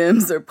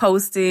DMs or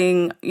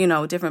posting,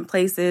 different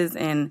places,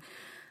 and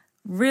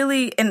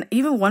really, and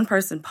even one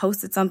person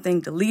posted something,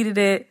 deleted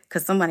it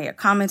because somebody had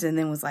commented and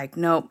then was like,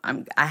 nope,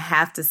 I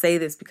have to say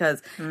this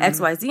because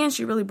XYZ, and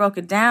she really broke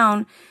it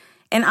down.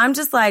 And I'm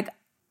just like,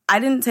 I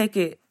didn't take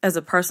it as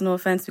a personal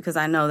offense because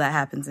I know that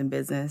happens in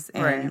business.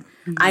 And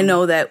I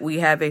know that we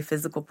have a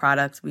physical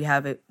product. We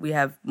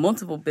have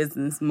multiple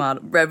business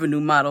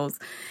revenue models.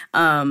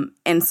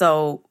 And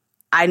so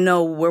I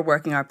know we're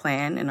working our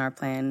plan, and our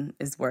plan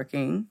is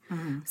working.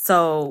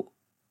 So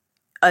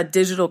a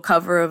digital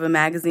cover of a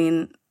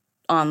magazine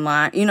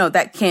online,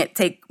 that can't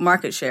take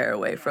market share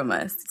away from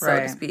us, so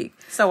to speak.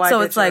 So why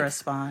did you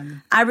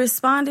respond? I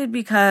responded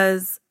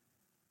because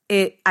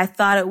I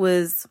thought it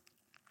was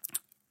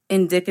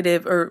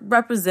indicative or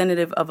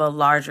representative of a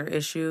larger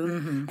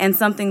issue, and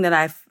something that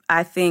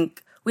I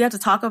think we have to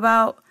talk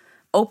about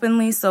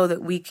openly so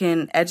that we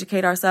can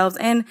educate ourselves.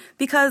 And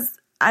because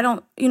I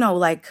don't,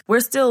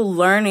 we're still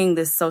learning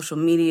this social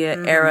media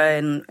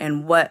era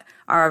and what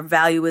our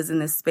value is in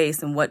this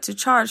space and what to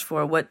charge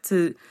for, what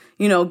to,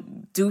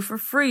 do for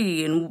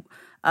free, and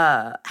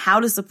how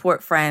to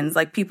support friends.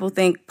 Like, people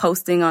think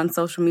posting on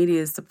social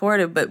media is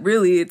supportive, but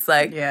really it's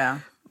like,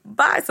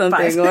 buy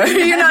something, or,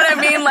 you know what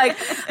I mean?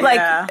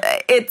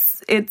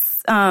 It's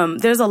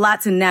there's a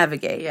lot to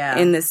navigate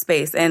in this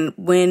space. And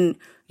when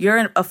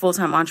you're a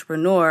full-time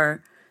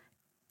entrepreneur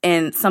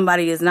and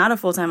somebody is not a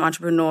full-time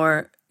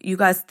entrepreneur, you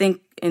guys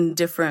think in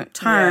different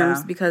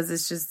terms because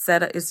it's just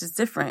it's just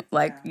different.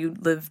 Like, you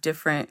live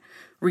different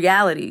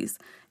realities.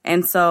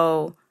 And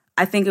so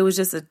I think it was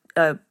just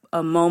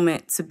a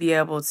moment to be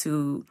able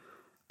to,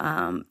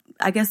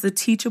 I guess, a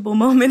teachable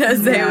moment,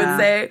 as they would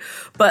say,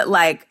 but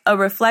like a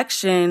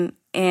reflection.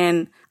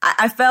 And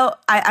I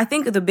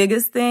think the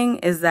biggest thing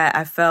is that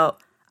I felt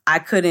I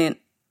couldn't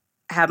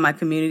have my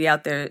community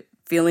out there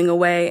feeling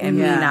away and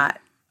me not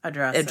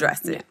address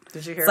it.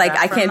 Did you hear? It's like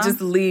I can't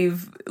just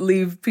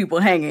leave people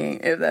hanging,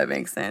 if that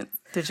makes sense.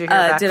 Did you hear?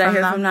 Back did from I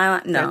hear them? from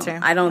Nylon? No,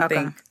 I don't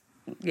think.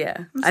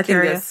 Yeah, I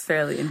think that's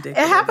fairly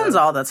indicative. It happens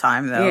all the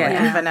time, though,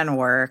 even in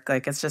work.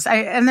 Like, it's just,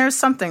 and there's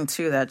something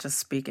to that, just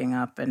speaking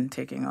up and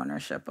taking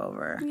ownership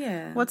over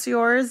what's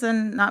yours,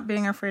 and not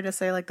being afraid to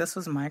say, like, this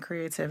was my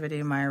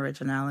creativity, my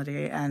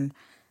originality, and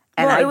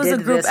it was a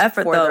group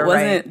effort, though. It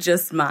wasn't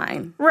just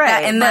mine,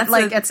 right? And that's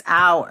like it's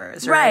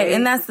ours, right?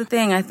 And that's the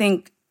thing. I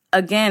think,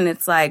 again,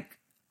 it's like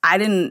I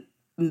didn't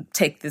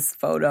take this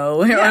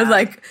photo or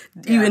like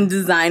even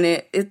design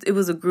it. It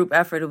was a group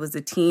effort. It was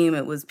a team.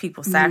 It was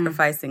people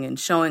sacrificing and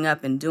showing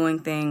up and doing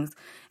things.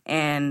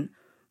 And,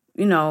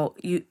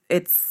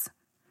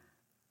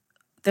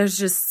 there's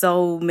just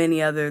so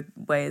many other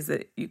ways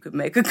that you could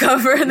make a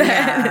cover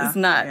that is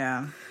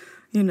not,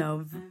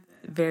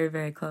 very,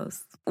 very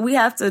close. We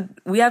have to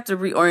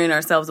reorient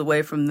ourselves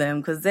away from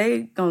them because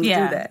they gonna do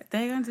that.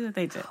 They gonna do what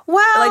they do.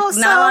 Well, like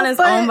Nylon is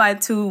owned by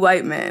 2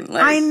 white men.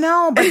 Like, I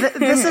know, but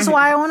this is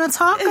why I want to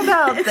talk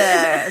about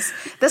this.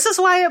 This is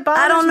why it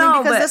bothers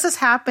me, because this is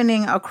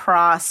happening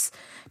across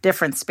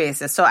different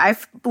spaces. So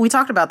we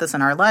talked about this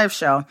in our live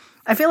show.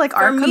 I feel like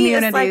our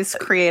communities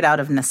create out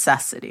of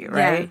necessity,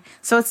 right? Yeah.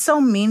 So it's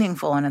so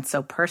meaningful and it's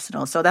so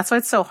personal. So that's why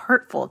it's so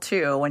hurtful,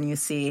 too, when you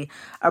see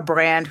a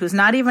brand who's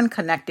not even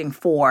connecting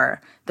for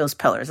those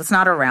pillars. It's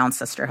not around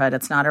sisterhood.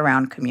 It's not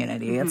around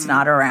community. It's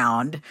not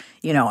around,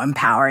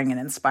 empowering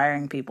and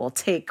inspiring people.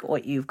 Take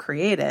what you've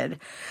created.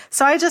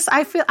 So I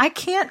feel I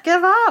can't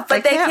give up.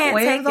 But they can't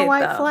wave the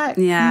white flag.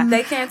 Yeah.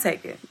 They can't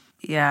take it.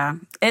 Yeah.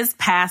 It's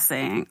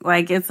passing.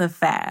 Like, it's a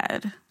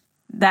fad.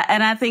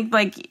 And I think,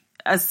 like,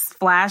 a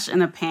flash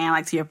in a pan,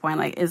 like, to your point,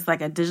 like, it's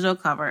like a digital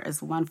cover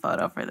is one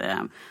photo for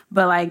them.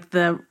 But, like,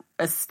 the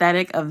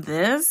aesthetic of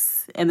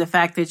this and the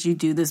fact that you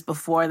do this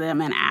before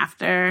them and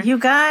after. You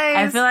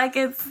guys. I feel like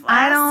it's lasting.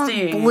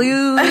 I don't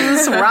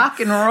blues, rock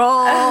and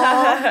roll.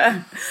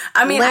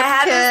 I mean, I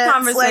had this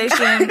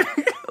conversation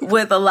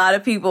with a lot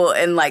of people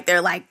and like,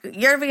 they're like,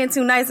 you're being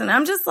too nice. And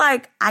I'm just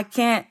like, I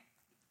can't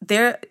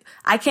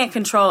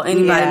control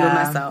anybody but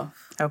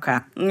myself. Okay.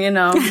 You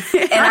know? And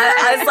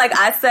it's like,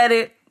 I said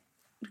it.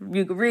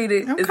 You can read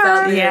it. Okay. It's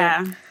out there.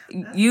 Yeah.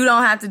 You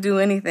don't have to do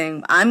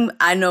anything.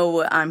 I know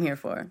what I'm here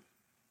for.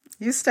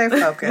 You stay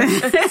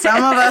focused.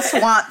 Some of us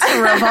want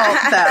to revolt,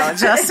 though,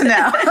 just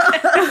now.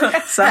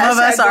 Some of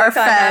us are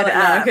fed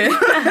up.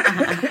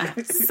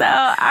 So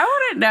I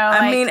want to know.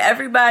 I mean,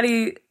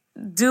 everybody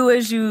do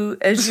as you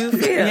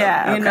feel.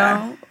 Yeah, you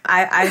know.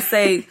 I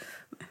say,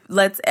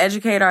 let's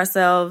educate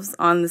ourselves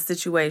on the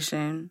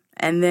situation,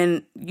 and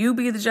then you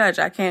be the judge.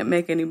 I can't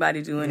make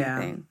anybody do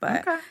anything,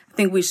 but I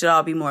think we should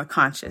all be more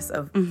conscious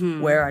of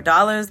where our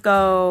dollars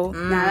go,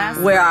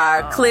 where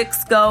our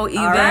clicks go,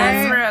 even.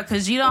 That's real,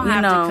 because you don't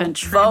have to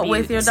contribute vote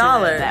with your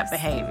dollars. To that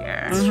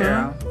behavior. It's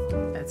true.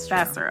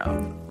 That's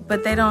real.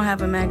 But they don't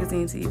have a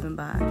magazine to even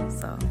buy,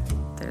 so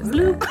there's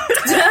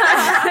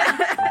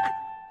that.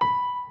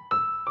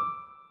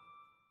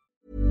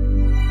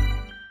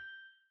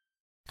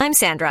 I'm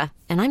Sandra,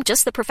 and I'm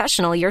just the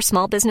professional your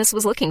small business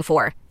was looking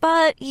for.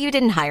 But you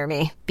didn't hire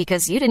me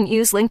because you didn't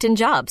use LinkedIn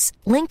Jobs.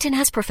 LinkedIn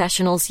has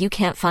professionals you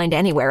can't find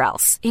anywhere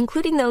else,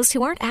 including those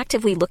who aren't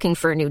actively looking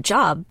for a new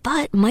job,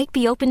 but might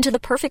be open to the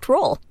perfect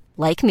role,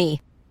 like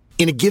me.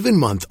 In a given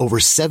month, over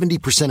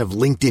 70% of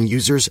LinkedIn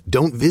users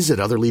don't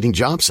visit other leading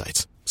job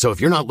sites. So if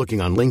you're not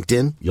looking on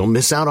LinkedIn, you'll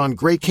miss out on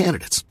great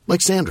candidates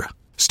like Sandra.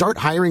 Start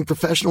hiring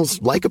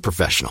professionals like a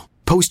professional.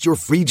 Post your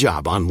free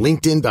job on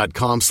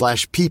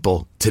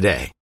linkedin.com/people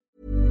today.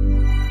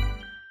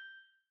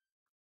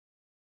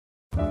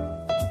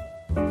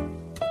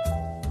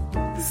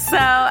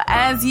 So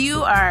as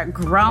you are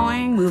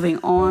growing, moving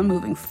on,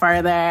 moving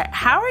further,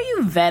 how are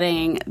you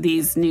vetting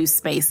these new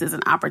spaces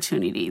and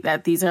opportunity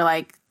that these are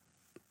like,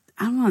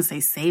 I don't want to say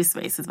safe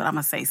spaces, but I'm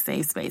going to say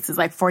safe spaces,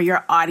 like for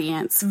your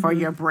audience, for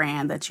your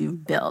brand that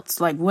you've built.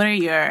 Like what are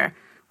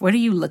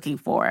you looking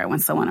for when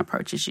someone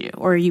approaches you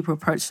or you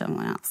approach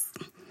someone else?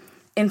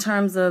 In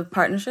terms of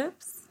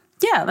partnerships?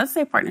 Yeah, let's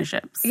say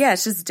partnerships. Yeah,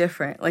 it's just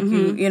different. Like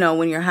you know,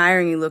 when you're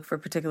hiring, you look for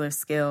particular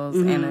skills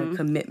and a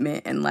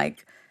commitment and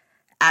like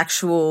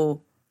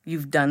actual,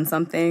 you've done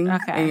something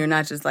and you're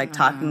not just like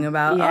talking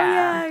about,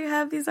 I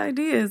have these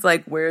ideas.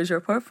 Like, where's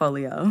your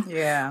portfolio?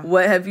 Yeah.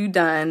 What have you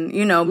done?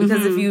 You know,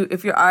 because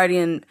if you're already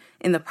in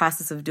the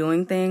process of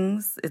doing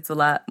things, it's a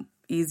lot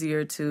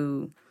easier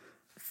to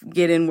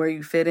get in where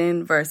you fit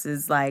in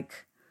versus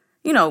like,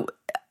 you know,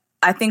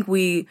 I think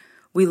we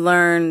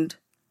learned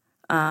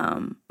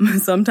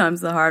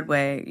sometimes the hard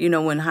way. You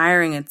know, when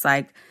hiring, it's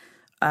like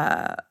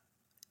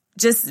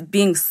just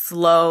being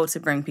slow to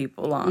bring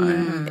people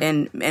on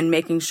and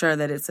making sure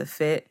that it's a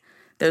fit.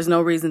 There's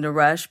no reason to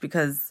rush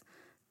because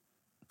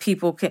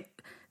people can,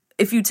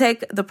 if you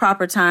take the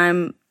proper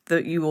time,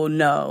 that you will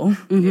know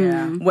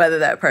whether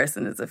that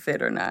person is a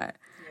fit or not.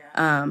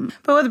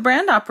 But with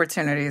brand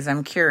opportunities,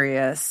 I'm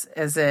curious,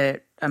 is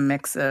it a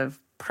mix of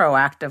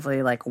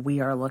proactively, like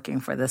we are looking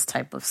for this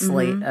type of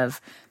slate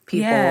of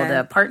people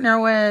to partner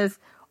with,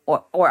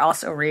 or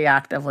also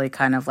reactively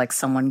kind of like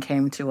someone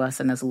came to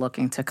us and is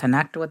looking to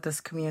connect with this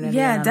community?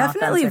 Yeah,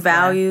 definitely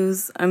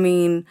values. I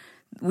mean,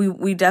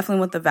 we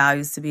definitely want the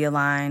values to be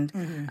aligned.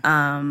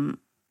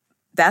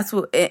 That's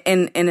what,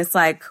 and it's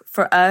like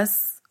for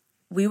us,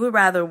 we would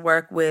rather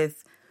work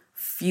with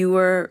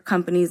fewer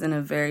companies in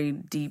a very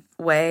deep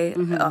way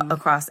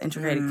across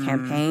integrated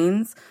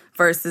campaigns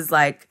versus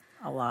like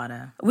a lot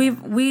of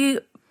we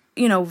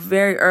you know,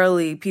 very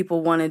early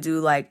people want to do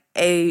like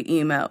an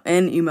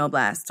email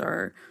blast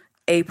or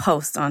a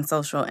post on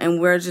social, and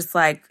we're just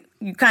like,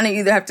 you kind of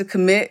either have to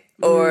commit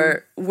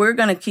or we're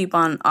gonna keep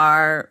on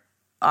our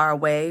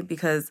way,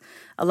 because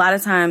a lot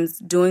of times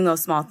doing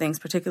those small things,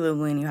 particularly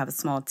when you have a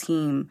small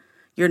team,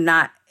 you're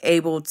not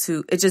able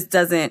to, it just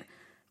doesn't,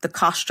 the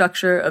cost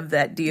structure of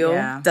that deal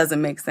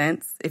doesn't make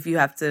sense if you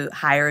have to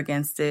hire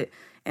against it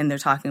and they're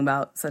talking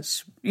about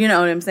such, you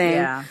know what I'm saying?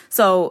 Yeah.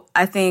 So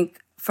I think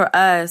for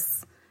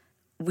us,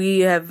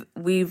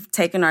 we've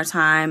taken our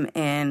time,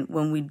 and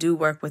when we do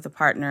work with a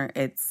partner,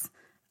 it's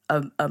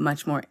a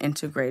much more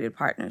integrated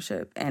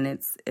partnership, and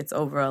it's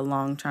over a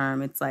long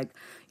term. It's like,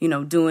 you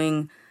know,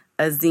 doing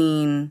a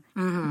zine,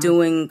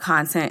 doing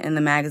content in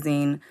the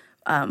magazine,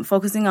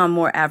 focusing on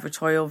more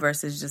advertorial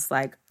versus just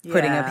like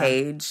putting a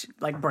page,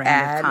 like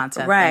branded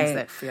content, things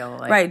that feel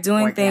like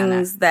doing organic.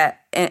 Things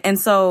that, and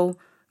so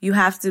you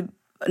have to.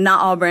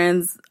 Not all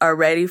brands are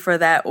ready for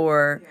that,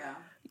 or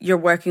you're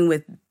working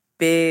with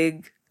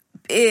big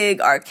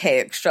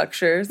archaic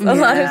structures a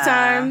lot of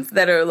times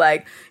that are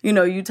like, you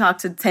know, you talk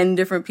to 10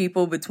 different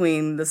people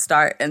between the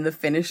start and the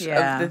finish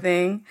of the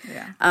thing.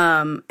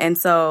 And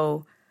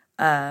so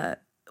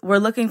we're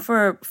looking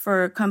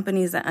for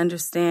companies that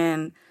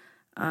understand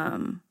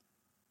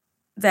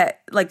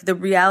that, like, the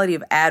reality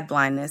of ad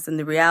blindness and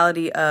the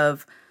reality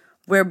of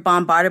we're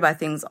bombarded by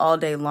things all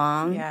day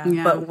long.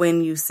 Yeah. But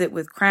when you sit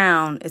with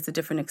Crown, it's a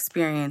different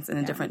experience and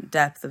a different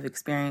depth of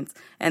experience.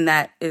 And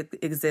that it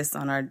exists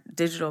on our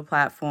digital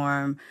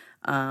platform,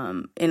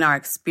 in our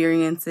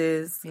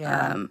experiences.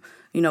 Yeah.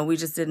 We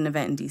just did an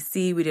event in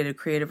D.C. We did a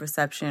creative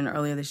reception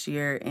earlier this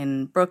year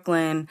in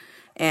Brooklyn.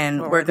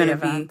 And we're going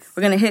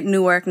to hit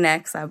Newark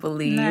next, I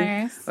believe.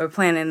 Nice. We're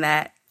planning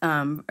that,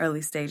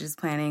 early stages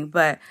planning.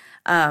 But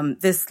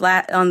this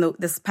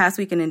past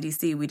weekend in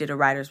D.C., we did a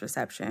writer's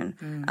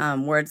reception,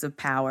 Words of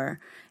Power.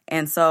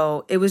 And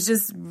so it was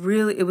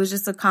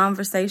just a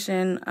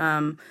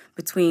conversation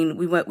between,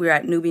 we were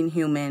at Nubian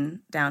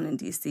Human down in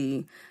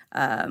D.C.,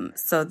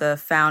 so the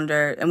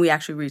founder, and we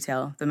actually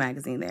retail the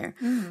magazine there.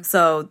 Mm.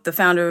 So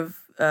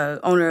the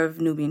owner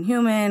of Nubian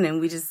Human, and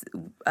we just,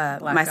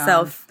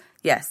 myself,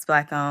 yes,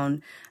 Black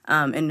owned,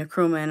 and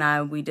Nkrumah and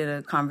I, we did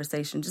a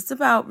conversation just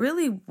about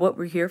really what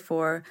we're here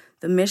for,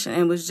 the mission.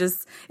 And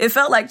it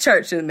felt like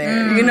church in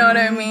there, you know what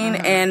I mean?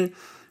 Mm-hmm. And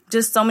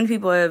just so many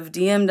people have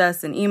DM'd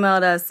us and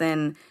emailed us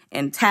and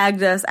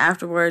tagged us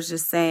afterwards,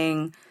 just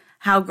saying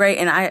how great.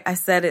 And I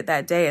said it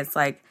that day, it's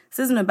like, this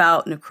isn't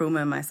about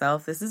Nkrumah and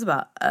myself. This is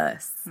about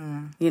us,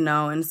 and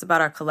it's about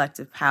our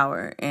collective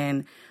power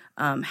and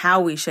how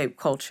we shape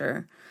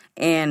culture.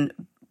 And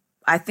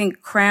I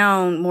think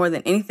Crown, more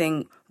than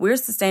anything, we're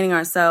sustaining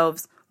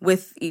ourselves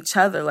with each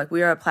other. Like,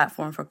 we are a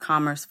platform for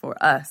commerce for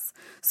us.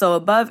 So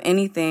above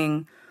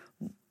anything,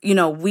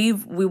 we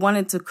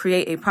wanted to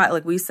create a product.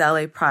 Like, we sell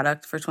a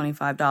product for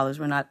 $25.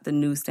 We're not the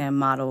newsstand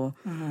model,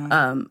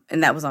 and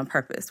that was on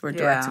purpose. We're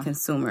direct to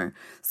consumer,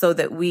 so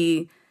that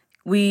we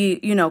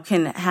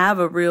can have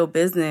a real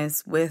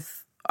business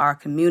with our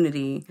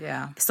community,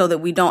 so that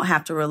we don't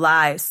have to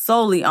rely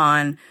solely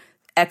on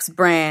X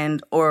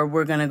brand or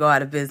we're going to go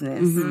out of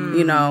business,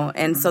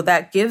 And so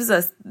that gives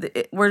us,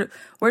 we're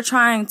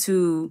trying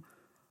to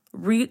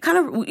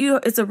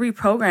it's a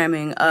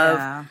reprogramming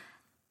of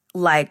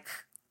like,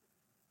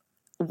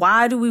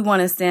 why do we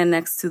want to stand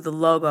next to the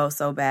logo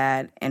so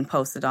bad and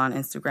post it on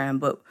Instagram,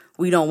 but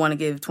we don't want to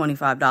give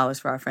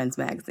 $25 for our friend's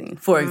magazine,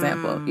 for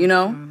example,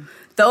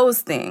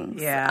 those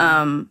things.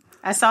 Yeah.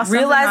 I saw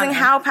realizing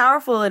how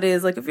powerful it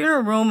is. Like, if you're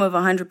in a room of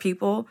 100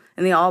 people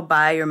and they all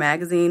buy your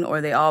magazine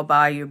or they all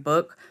buy your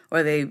book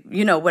or they,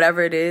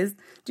 whatever it is,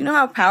 do you know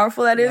how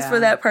powerful that is for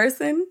that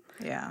person?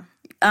 Yeah.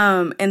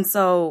 And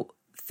so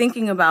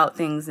thinking about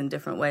things in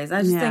different ways.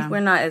 I just think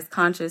we're not as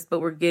conscious, but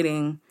we're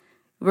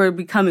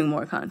becoming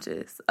more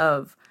conscious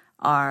of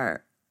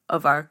our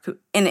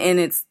and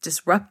it's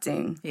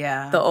disrupting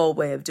the old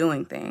way of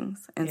doing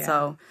things. And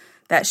so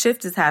that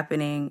shift is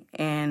happening,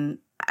 and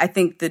I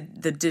think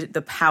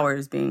the power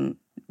is being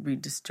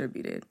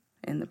redistributed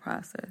in the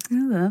process.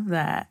 I love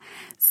that.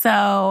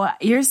 So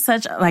you're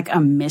such like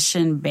a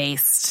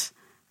mission-based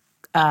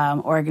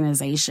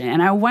organization,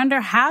 and I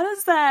wonder how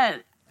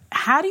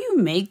do you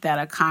make that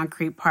a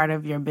concrete part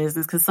of your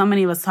business? Because so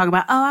many of us talk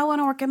about, I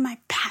want to work in my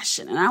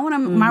passion and I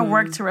want my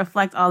work to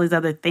reflect all these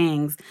other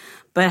things.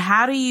 But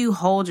how do you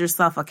hold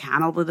yourself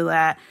accountable to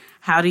that?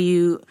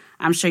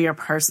 I'm sure your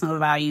personal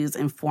values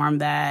inform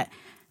that,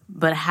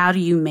 but how do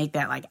you make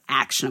that like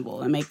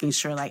actionable and making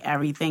sure like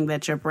everything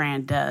that your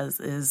brand does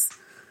is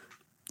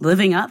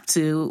living up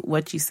to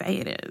what you say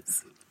it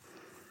is?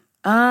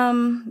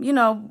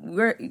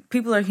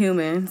 People are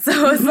human,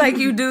 so it's like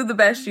you do the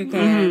best you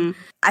can.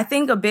 I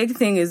think a big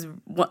thing is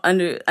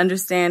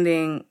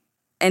understanding,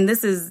 and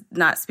this is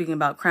not speaking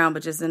about Crown,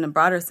 but just in a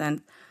broader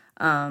sense,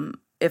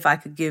 if I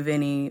could give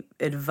any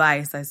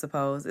advice, I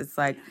suppose, it's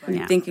like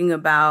thinking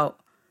about,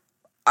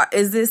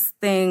 is this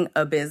thing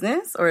a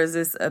business or is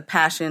this a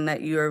passion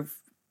that you're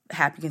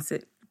happy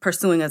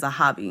pursuing as a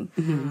hobby?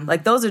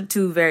 Like, those are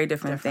two very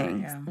different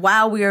things. Yeah.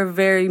 While we are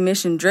very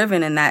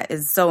mission-driven and that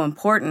is so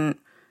important,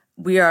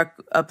 we are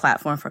a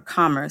platform for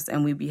commerce,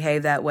 and we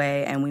behave that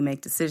way, and we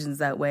make decisions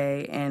that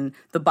way, and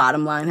the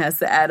bottom line has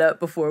to add up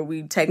before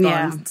we take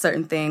on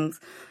certain things.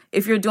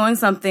 If you're doing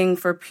something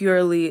for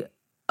purely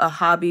a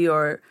hobby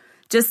or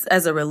just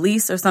as a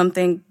release or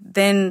something,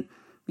 then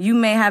you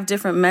may have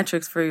different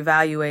metrics for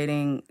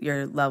evaluating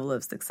your level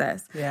of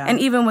success. Yeah. And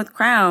even with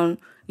Crown,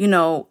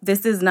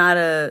 this is not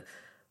a,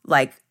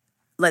 like,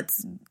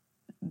 let's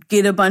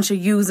get a bunch of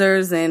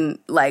users and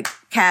like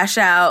cash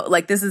out.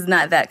 Like, this is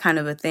not that kind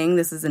of a thing.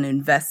 This is an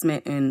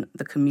investment in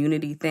the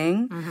community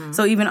thing.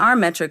 So even our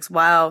metrics,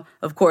 while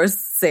of course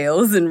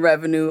sales and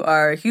revenue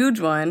are a huge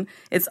one,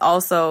 it's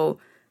also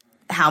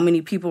how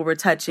many people we're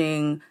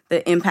touching,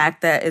 the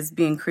impact that is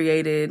being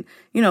created,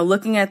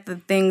 looking at the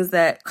things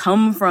that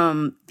come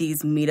from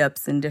these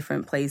meetups in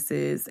different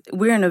places.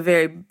 We're in a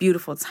very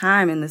beautiful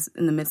time in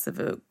the midst of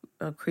a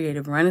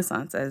creative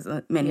renaissance, as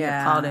many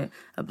have called it,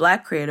 a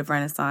Black creative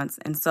renaissance.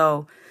 And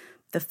so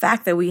the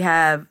fact that we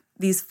have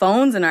these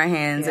phones in our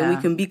hands and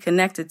we can be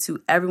connected to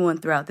everyone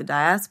throughout the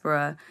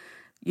diaspora,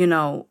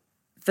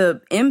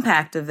 the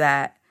impact of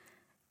that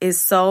is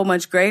so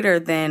much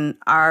greater than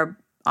our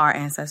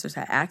ancestors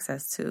had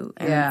access to.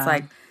 And it's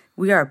like,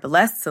 we are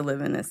blessed to live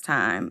in this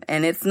time.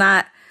 And it's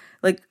not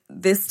like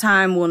this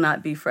time will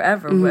not be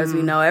forever. As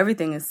we know,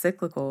 everything is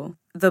cyclical.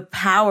 the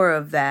power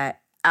of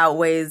that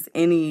outweighs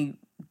any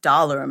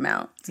dollar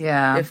amount.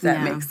 Yeah. If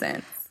that makes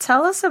sense.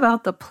 Tell us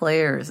about the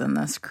players in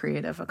this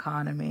creative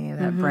economy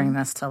that bring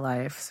this to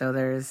life. So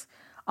there's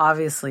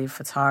obviously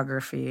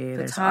photography,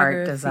 there's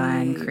art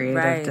design,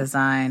 creative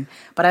design.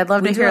 But I'd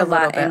love to hear a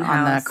little bit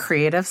on the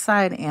creative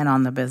side and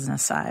on the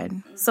business side.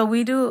 So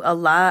we do a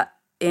lot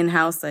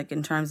in-house, like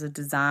in terms of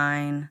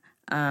design,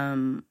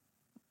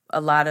 a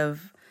lot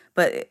of,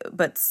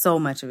 but so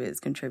much of it is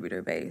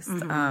contributor-based.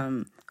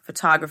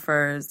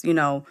 Photographers, you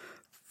know,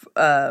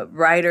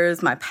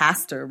 writers. My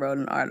pastor wrote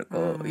an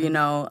article, you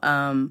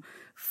know,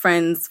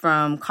 friends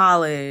from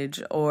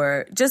college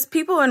or just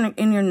people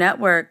in your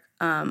network.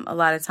 A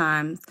lot of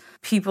times,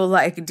 people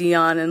like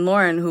Dion and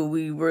Lauren, who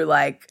we were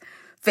like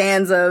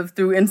fans of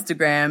through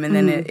Instagram, and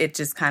then it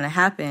just kind of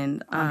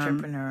happened.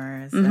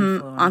 Entrepreneurs,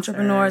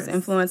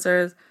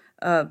 influencers,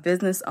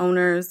 business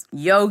owners,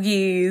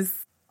 yogis.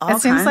 It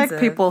seems like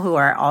people who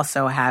are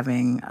also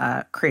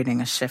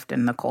creating a shift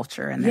in the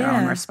culture in their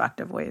own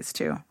respective ways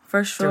too.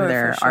 For sure. Through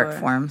their art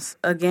forms.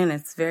 Again,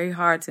 it's very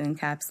hard to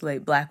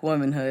encapsulate Black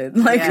womanhood.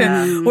 Like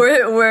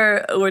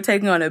we're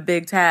taking on a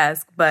big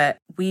task, but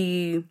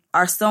we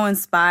are so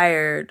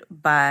inspired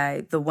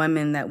by the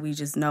women that we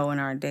just know in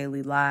our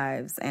daily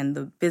lives and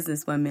the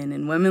business women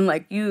and women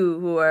like you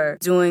who are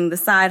doing the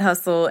side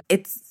hustle.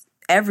 It's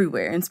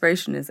everywhere.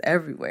 Inspiration is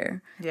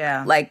everywhere.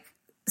 Yeah. Like,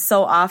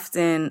 so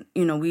often,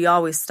 you know, we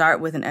always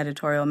start with an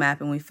editorial map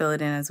and we fill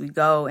it in as we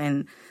go.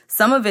 And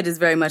some of it is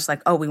very much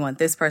like, oh, we want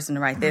this person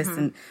to write this.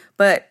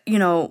 But, you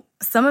know,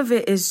 some of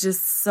it is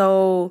just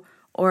so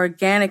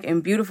organic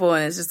and beautiful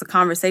and it's just a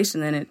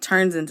conversation and it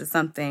turns into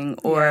something.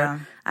 Or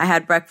I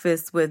had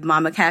breakfast with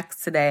Mama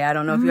Cax today. I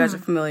don't know if you guys are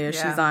familiar.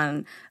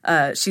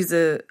 Yeah. She's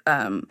a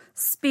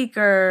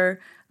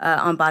speaker,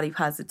 on body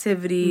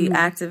positivity,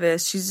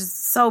 activist. She's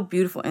just so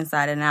beautiful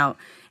inside and out.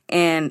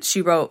 And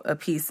she wrote a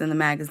piece in the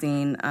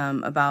magazine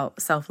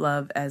about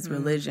self-love as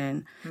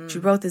religion. She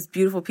wrote this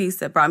beautiful piece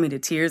that brought me to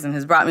tears and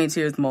has brought me to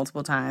tears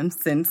multiple times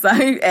since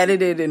I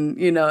edited and,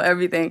 you know,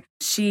 everything.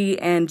 She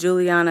and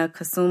Juliana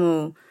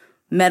Kasumu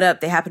met up.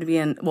 They happened to be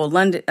in,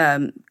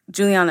 London.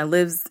 Juliana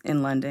lives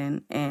in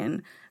London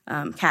and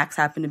Cax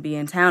happened to be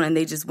in town and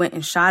they just went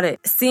and shot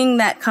it. Seeing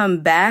that come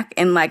back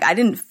and like, I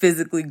didn't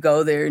physically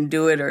go there and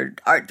do it or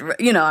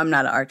you know, I'm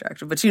not an art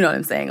director, but you know what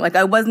I'm saying? Like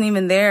I wasn't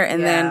even there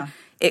and then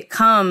it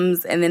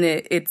comes and then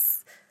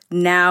it's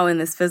now in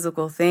this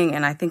physical thing.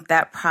 And I think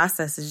that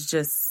process is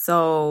just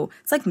so,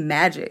 it's like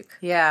magic.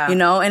 Yeah. You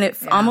know, and it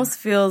almost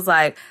feels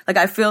like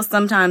I feel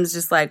sometimes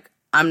just like,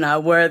 I'm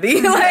not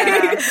worthy.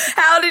 Like,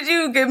 how did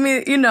you give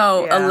me, you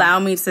know, allow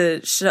me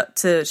to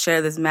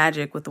share this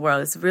magic with the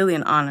world? It's really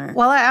an honor.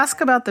 Well, I ask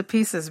about the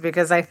pieces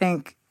because I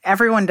think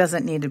everyone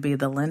doesn't need to be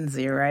the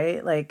Lindsay,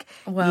 right? Like,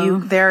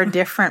 there are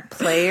different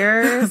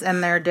players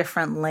and there are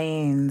different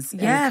lanes in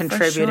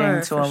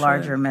contributing to a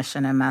larger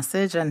mission and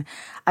message. And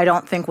I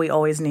don't think we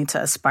always need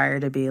to aspire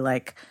to be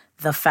like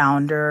the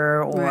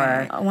founder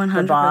or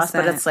the boss,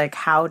 but it's like,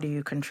 how do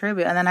you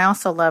contribute? And then I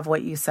also love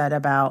what you said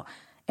about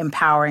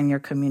empowering your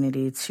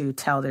community to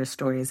tell their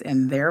stories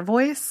in their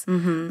voice.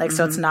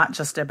 So it's not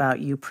just about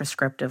you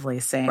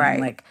prescriptively saying,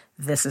 like,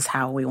 this is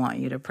how we want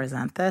you to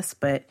present this,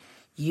 but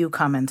you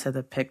come into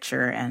the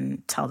picture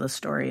and tell the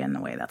story in the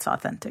way that's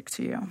authentic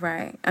to you.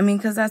 Right. I mean,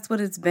 because that's what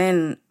it's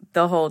been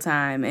the whole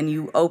time. And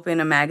you open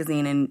a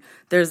magazine and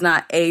there's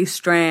not a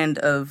strand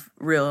of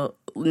real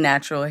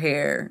natural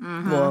hair,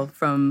 well,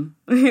 from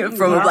a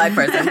Black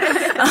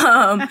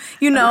person,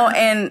 you know,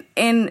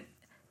 and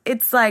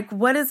it's like,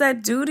 what does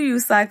that do to you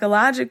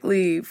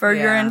psychologically for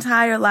your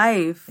entire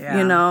life,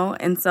 you know?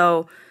 And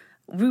so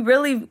we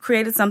really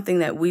created something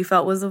that we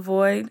felt was a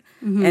void,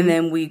 and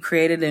then we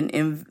created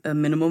a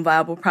minimum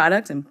viable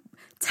product and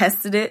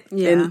tested it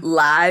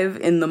live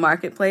in the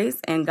marketplace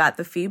and got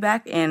the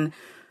feedback and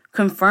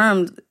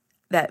confirmed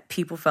that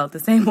people felt the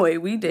same way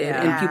we did.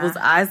 And people's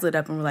eyes lit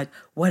up and were like,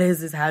 what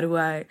is this? How do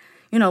I,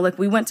 you know, like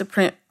we went to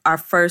print our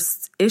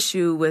first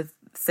issue with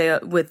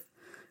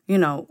you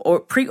know, or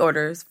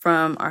pre-orders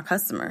from our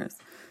customers.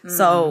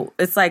 So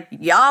it's like,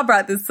 y'all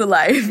brought this to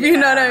life. You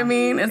know what I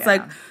mean? It's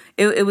like,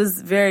 it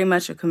was very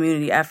much a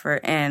community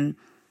effort. And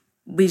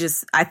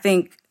I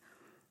think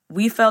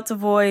we felt a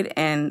void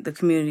and the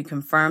community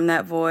confirmed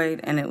that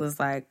void. And it was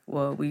like,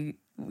 well, we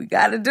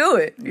got to do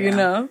it, you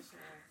know?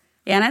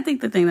 Yeah, and I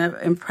think the thing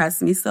that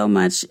impressed me so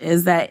much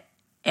is that,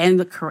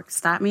 and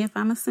stop me if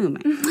I'm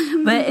assuming,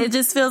 but it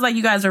just feels like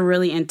you guys are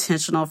really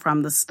intentional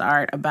from the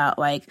start about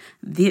like,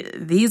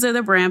 these are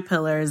the brand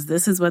pillars.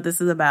 This is what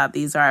this is about.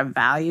 These are our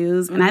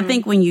values. And I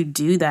think when you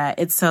do that,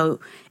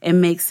 it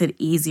makes it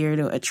easier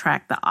to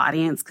attract the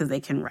audience because they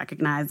can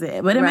recognize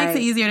it. But it makes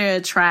it easier to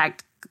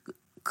attract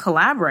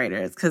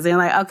collaborators because they're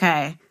like,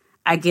 okay,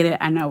 I get it.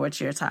 I know what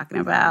you're talking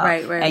about.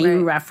 And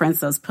you reference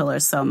those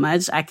pillars so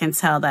much. I can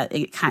tell that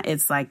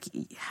it's like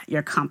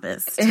your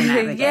compass to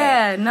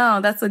navigate. No,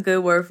 that's a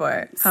good word for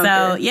it.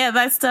 Compass. So,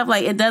 that stuff,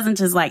 like, it doesn't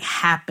just, like,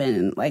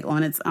 happen, like,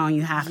 on its own.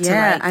 You have to,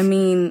 like... I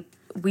mean,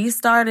 we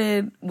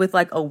started with,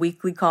 like, a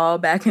weekly call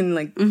back in,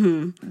 like,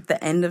 the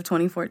end of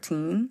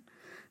 2014.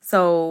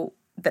 So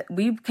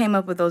we came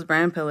up with those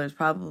brand pillars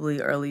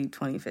probably early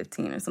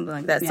 2015 or something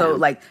like that. Yeah. So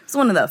like it's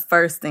one of the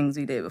first things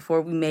we did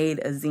before we made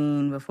a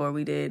zine, before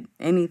we did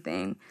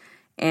anything.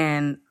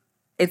 And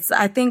it's,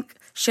 I think,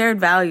 shared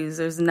values.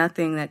 There's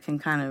nothing that can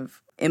kind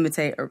of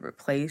imitate or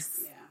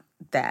replace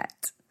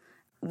that.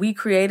 We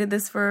created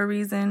this for a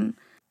reason,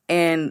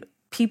 and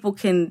people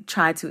can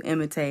try to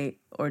imitate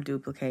or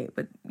duplicate,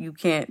 but you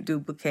can't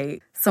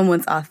duplicate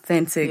someone's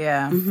authentic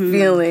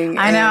feeling.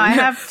 I know. I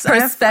have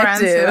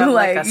perspective. I have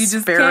like a you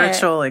just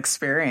spiritual can't.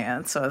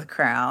 Experience with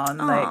Crown.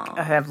 Like,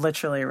 I have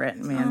literally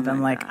written me and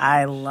been like,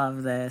 I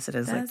love this. It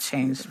has like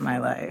changed my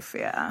life.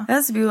 Yeah,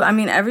 that's beautiful. I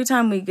mean, every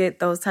time we get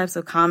those types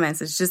of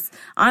comments, it's just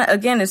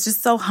again, it's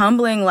just so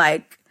humbling.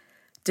 Like,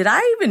 did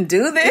I even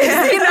do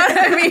this? You know what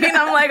I mean?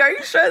 I'm like, are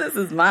you sure this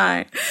is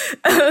mine?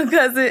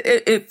 Because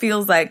it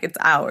feels like it's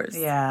ours.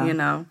 Yeah, you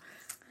know.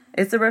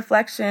 It's a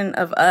reflection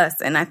of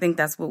us, and I think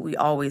that's what we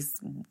always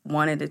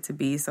wanted it to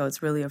be, so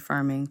it's really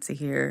affirming to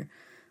hear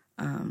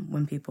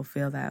when people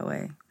feel that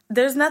way.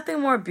 There's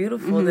nothing more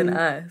beautiful than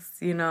us,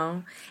 you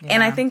know? Yeah.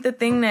 And I think the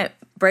thing that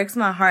breaks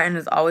my heart and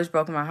has always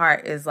broken my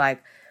heart is,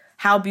 like,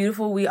 how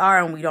beautiful we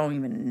are and we don't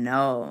even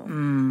know.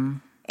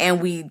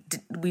 And we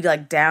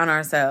like, down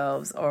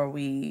ourselves, or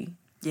we...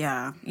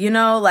 Yeah. You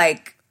know,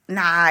 like,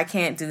 nah, I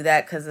can't do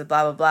that because of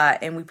blah, blah, blah.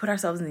 And we put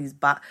ourselves in these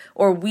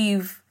or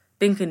we've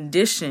been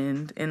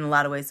conditioned in a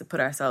lot of ways to put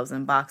ourselves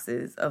in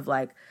boxes of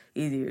like,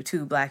 either you're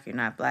too black, you're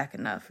not black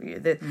enough, or you're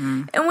this.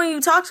 And when you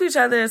talk to each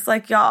other, it's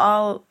like y'all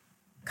all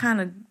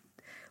kind of,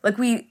 like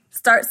we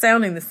start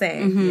sounding the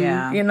same.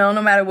 Yeah. You know,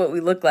 no matter what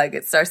we look like,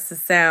 it starts to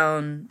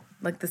sound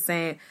like the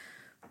same,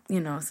 you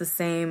know, it's the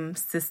same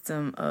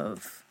system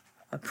of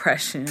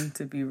oppression,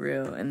 to be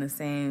real, and the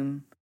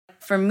same.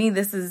 For me,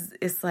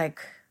 it's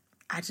like,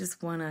 I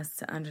just want us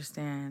to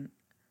understand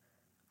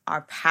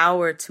our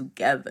power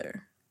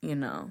together, you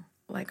know?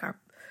 Like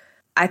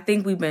I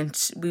think we've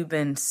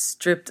been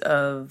stripped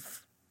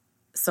of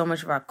so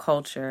much of our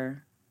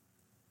culture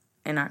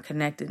and our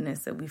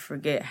connectedness that we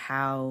forget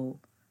how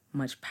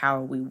much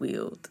power we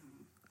wield,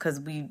 because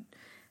we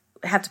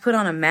have to put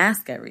on a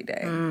mask every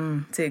day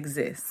to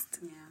exist.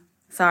 Yeah.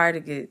 Sorry to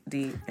get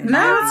deep.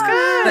 No, it's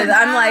good. But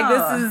I'm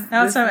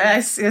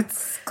like,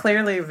 it's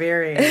clearly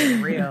very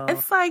real.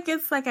 It's like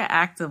an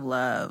act of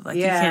love. Like,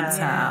 you can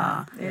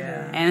tell.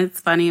 Yeah. And it's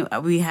funny,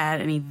 we had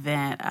an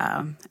event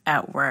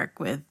at work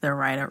with the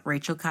writer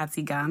Rachel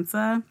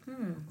Katsi-Gansa.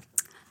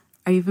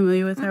 Are you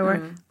familiar with her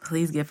work?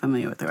 Please get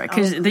familiar with her work.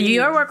 Because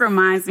your work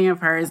reminds me of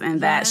hers in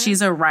that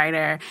she's a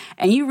writer,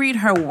 and you read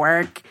her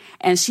work,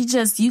 and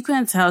you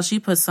can tell she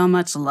puts so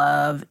much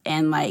love,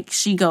 and like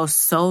she goes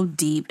so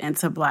deep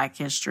into Black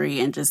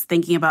history and just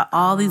thinking about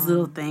all these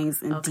little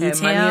things in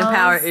detail. Money and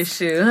power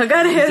issue. I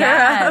gotta hit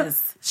her up.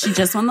 She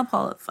just won the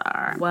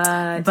Pulitzer.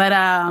 What? But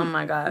oh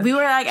my God, we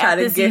were like at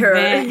this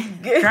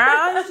event.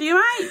 Girl, you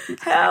might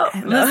help.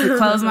 Listen,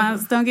 closed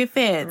mouths don't get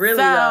fed. Really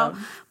though.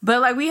 But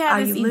like we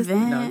had this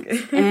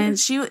event, and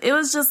it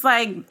was just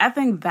like, I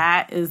think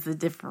that is the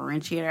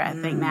differentiator. I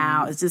think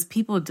now it's just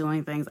people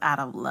doing things out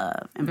of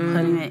love and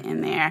putting it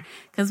in there,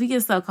 because we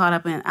get so caught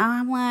up in,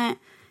 I want,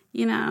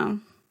 you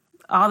know,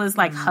 all this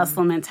like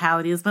hustle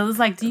mentality. But it's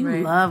like, do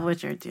you love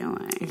what you're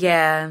doing?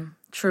 Yeah.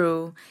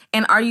 True.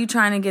 And are you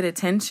trying to get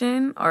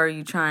attention, or are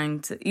you trying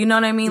to, you know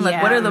what I mean?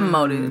 Like, what are the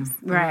motives?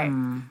 Right.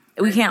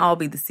 We can't all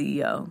be the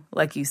CEO,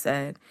 like you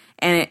said.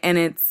 And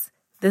it's,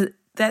 that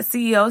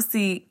CEO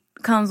seat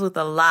comes with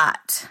a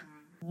lot.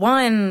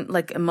 One,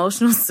 like,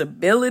 emotional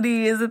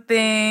stability is a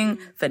thing.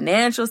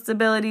 Financial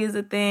stability is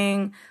a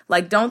thing.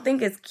 Like, don't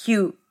think it's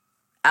cute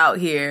out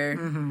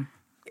here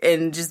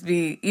and just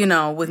be, you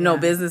know, with no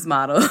business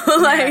model.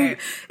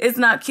 Like, it's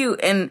not cute.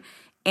 And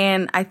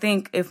I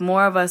think if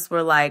more of us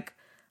were like,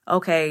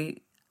 okay,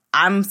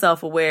 I'm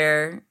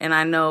self-aware and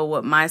I know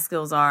what my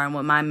skills are and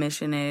what my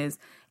mission is,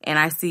 and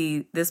I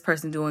see this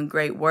person doing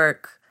great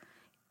work,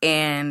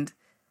 and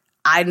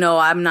I know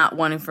I'm not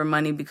wanting for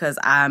money because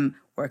I'm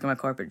working my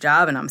corporate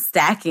job and I'm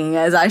stacking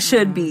as I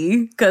should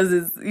be, because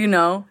it's, you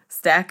know,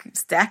 stack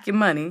your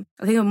money.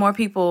 I think if more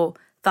people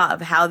thought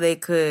of how they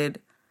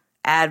could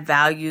add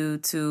value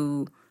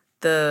to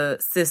the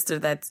sister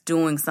that's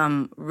doing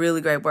some really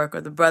great work,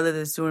 or the brother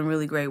that's doing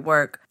really great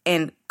work,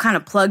 and kind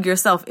of plug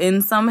yourself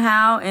in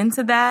somehow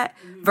into that,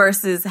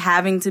 versus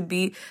having to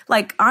be,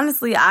 like,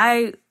 honestly,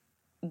 I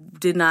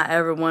did not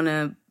ever want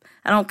to,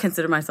 I don't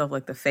consider myself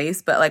like the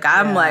face, but like,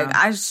 I'm like,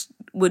 I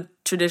would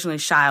traditionally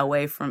shy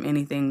away from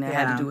anything that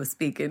had to do with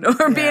speaking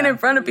or being in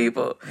front of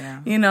people,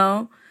 you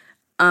know?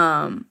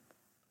 But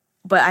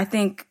I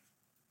think,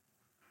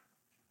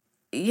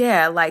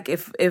 like,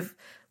 if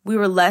we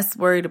were less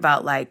worried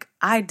about, like,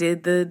 I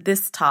did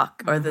this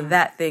talk or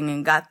that thing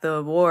and got the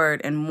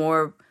award, and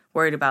more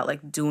worried about,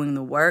 like, doing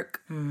the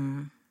work,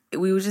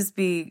 we would just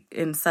be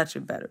in such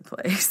a better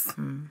place.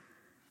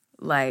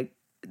 Like,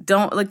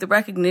 the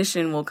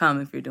recognition will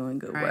come if you're doing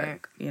good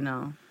work, you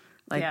know?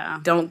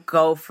 Like, don't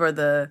go for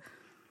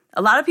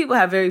a lot of people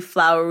have very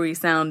flowery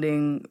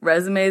sounding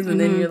resumes, and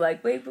then you're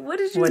like, wait, but what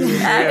did you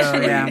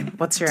actually do?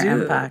 What's your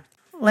impact?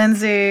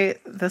 Lindsay,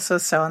 this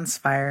was so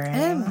inspiring.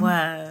 It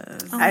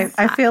was.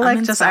 I feel like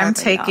I'm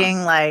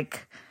taking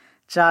like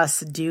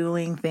just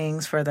doing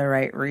things for the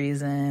right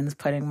reasons,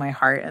 putting my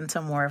heart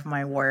into more of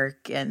my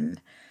work, and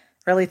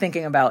really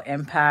thinking about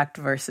impact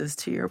versus,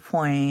 to your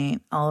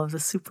point, all of the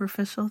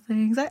superficial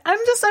things. I'm a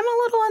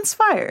little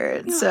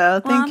inspired.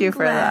 So thank you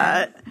for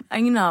that.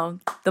 And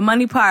the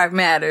money part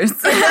matters.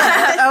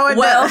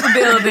 Wealth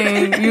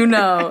building,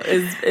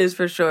 is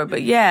for sure.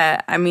 But yeah,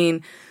 I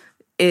mean,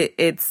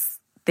 it's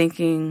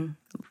thinking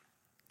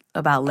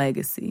about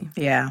legacy.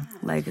 Yeah.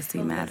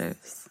 Legacy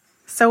matters.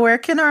 So where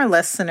can our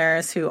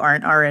listeners who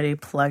aren't already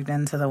plugged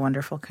into the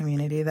wonderful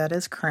community that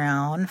is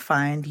Crown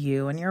find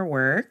you and your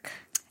work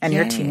and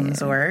your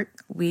team's work?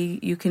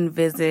 You can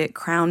visit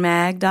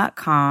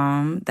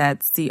crownmag.com.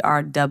 That's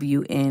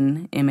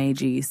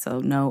CRWNMAG, so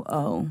no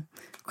O.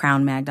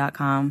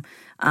 crownmag.com.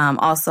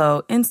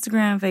 Also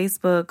Instagram,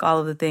 Facebook, all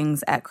of the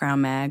things at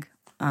crownmag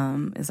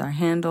is our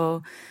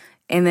handle.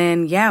 And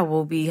then,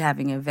 we'll be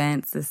having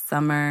events this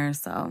summer.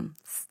 So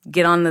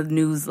get on the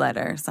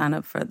newsletter, sign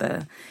up for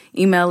the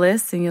email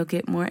list, and you'll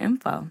get more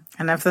info.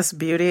 And if this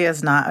beauty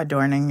is not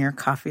adorning your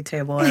coffee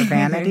table or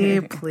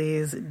vanity,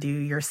 please do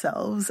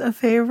yourselves a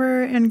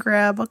favor and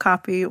grab a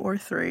copy or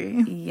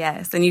 3.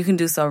 Yes, and you can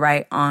do so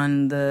right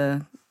on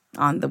the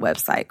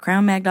website.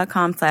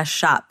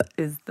 crownmag.com/shop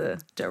is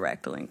the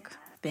direct link.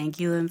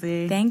 Thank you,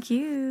 Lindsay. Thank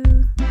you.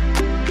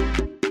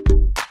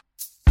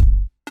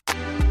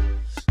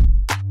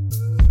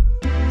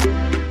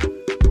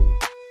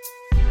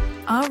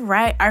 All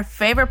right, our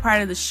favorite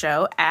part of the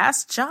show,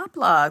 Ask Job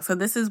Log. So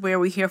this is where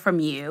we hear from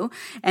you.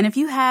 And if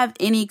you have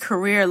any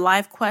career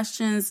life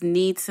questions,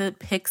 need to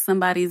pick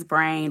somebody's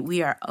brain,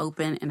 we are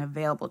open and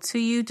available to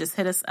you. Just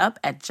hit us up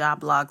at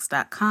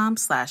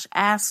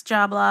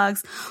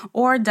joblogs.com/askjoblogs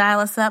or dial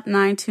us up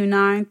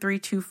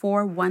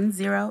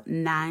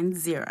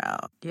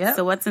 929-324-1090. Yep.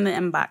 So what's in the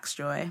inbox,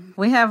 Joy?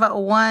 We have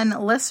one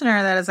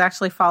listener that is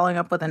actually following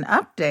up with an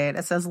update.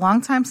 It says,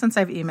 long time since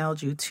I've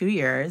emailed you, 2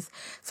 years.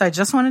 So I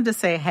just wanted to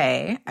say,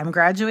 hey, I'm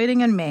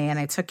graduating in May and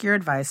I took your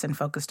advice and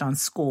focused on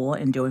school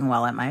and doing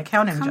well at my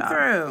accounting job.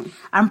 Through.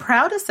 I'm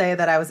proud to say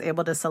that I was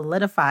able to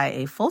solidify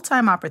a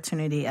full-time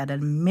opportunity at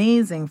an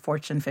amazing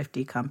Fortune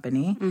 50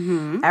 company.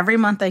 Mm-hmm. Every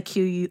month I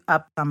queue you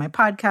up on my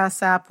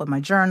podcast app with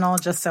my journal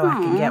just so I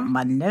can get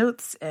my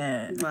notes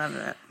in. Love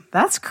it.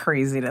 That's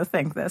crazy to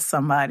think that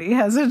somebody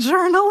has a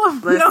journal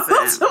of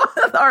notes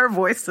with our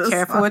voices.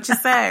 Careful what you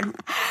say.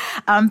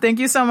 Thank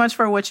you so much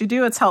for what you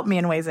do. It's helped me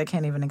in ways I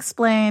can't even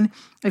explain.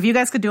 If you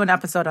guys could do an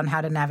episode on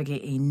how to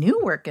navigate a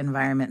new work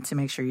environment to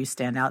make sure you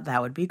stand out,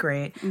 that would be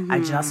great. Mm-hmm. I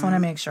just want to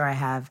make sure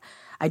I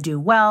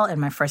do well in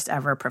my first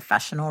ever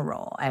professional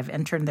role. I've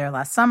interned there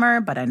last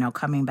summer, but I know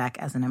coming back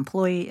as an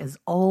employee is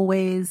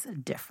always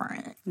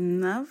different.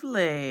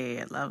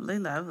 Lovely. Lovely,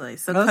 lovely.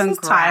 So this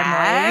congrats. Is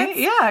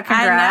timely. Yeah,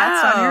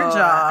 congrats on your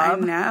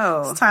job. I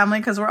know. It's timely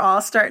because we're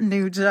all starting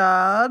new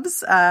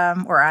jobs,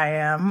 or I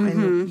am,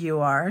 and you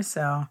are,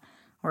 so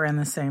we're in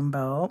the same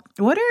boat.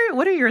 What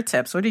are your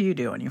tips? What do you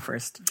do when you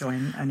first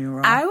join a new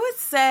role? I would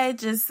say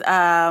just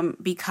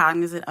be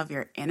cognizant of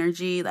your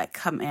energy, like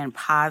come in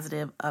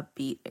positive,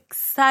 upbeat,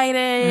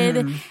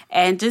 excited,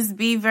 and just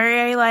be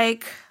very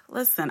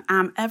listen,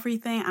 I'm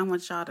everything. I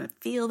want y'all to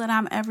feel that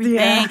I'm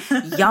everything.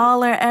 Yeah.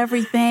 Y'all are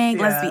everything.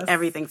 Yes. Let's be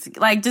everything.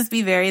 Just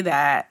be very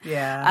that.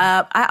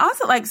 Yeah. I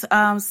also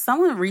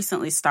someone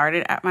recently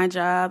started at my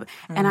job,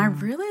 and I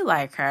really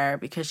like her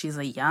because she's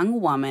a young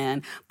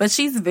woman, but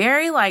she's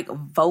very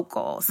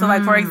vocal. So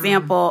for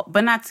example,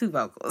 but not too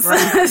vocal.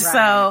 Right.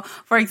 So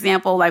for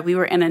example, we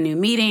were in a new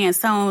meeting and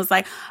someone was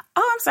like,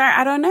 oh, I'm sorry,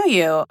 I don't know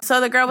you.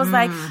 So the girl was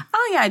like,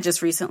 oh yeah, I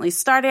just recently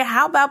started.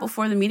 How about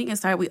before the meeting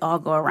started, we all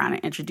go around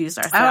and introduce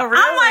ourselves? Oh,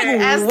 really? I'm like,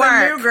 as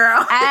the new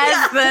girl.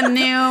 As the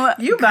new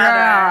you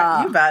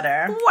girl. You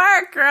better.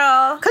 Work,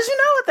 girl. Because you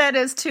know what that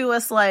is, too?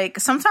 It's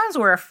sometimes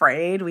we're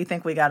afraid. We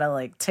think we got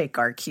to, take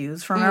our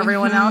cues from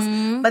everyone else.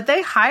 But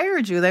they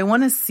hired you. They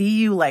want to see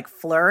you,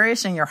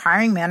 flourish. And your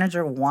hiring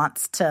manager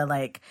wants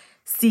to,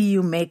 see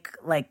you make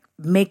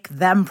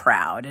them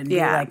proud and be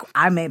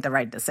I made the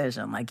right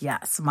decision.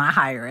 Yes, my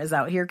hire is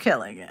out here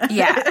killing it.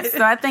 Yeah.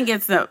 So I think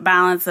it's a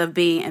balance of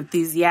being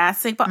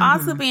enthusiastic, but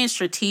also being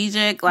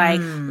strategic,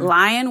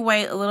 lie in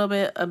wait a little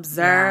bit,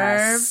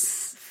 observe,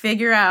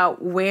 figure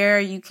out where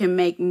you can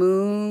make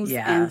moves,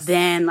 and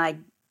then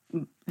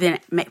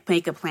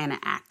make a plan and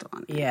act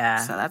on it.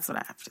 Yeah. So that's what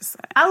I have to say.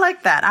 I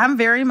like that. I'm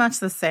very much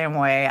the same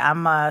way.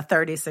 I'm a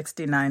 30,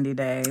 60, 90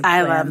 day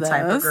plan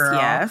type of girl.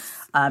 Yes.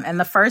 And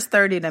the first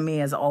 30 to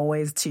me is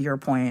always, to your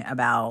point,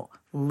 about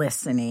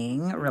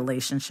listening,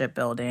 relationship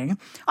building.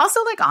 Also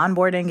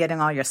onboarding,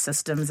 getting all your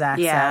systems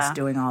access,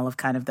 doing all of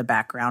kind of the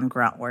background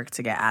grunt work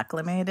to get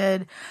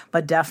acclimated,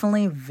 but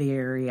definitely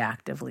very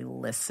actively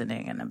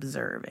listening and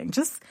observing.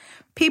 Just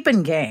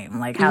peeping game.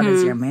 How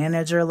does your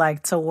manager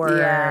like to work?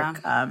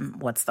 Yeah.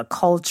 What's the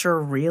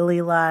culture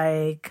really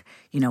like?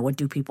 What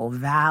do people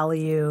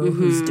value?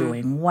 Who's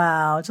doing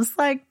well? Just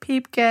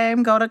peep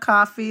game, go to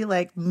coffee,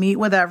 meet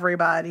with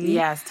everybody.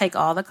 Yes, take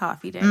all the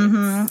coffee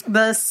days.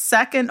 The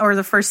second or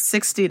the first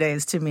 60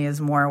 days to me is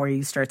more where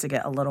you start to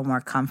get a little more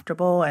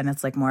comfortable, and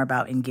it's like more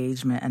about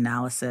engagement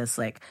analysis,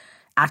 like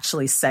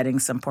actually setting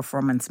some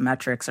performance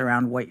metrics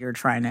around what you're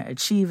trying to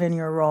achieve in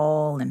your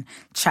role and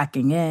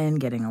checking in,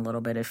 getting a little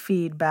bit of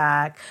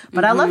feedback.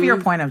 But I love your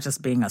point of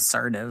just being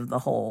assertive the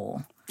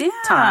whole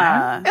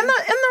time in the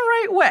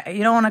right way.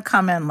 You don't want to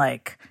come in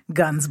like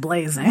guns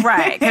blazing.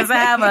 Right, because I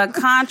have a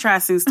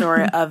contrasting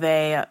story of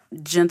a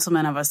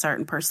gentleman of a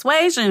certain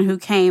persuasion who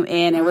came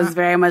in and was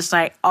very much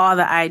like all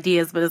the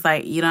ideas, but it's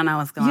like, you don't know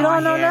what's going on. You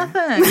don't know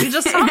nothing. You're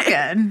just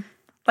talking.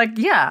 Like,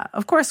 yeah,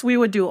 of course we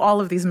would do all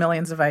of these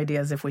millions of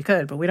ideas if we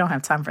could, but we don't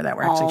have time for that.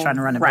 We're actually trying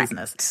to run a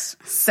business.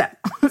 So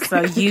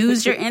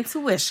use your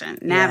intuition.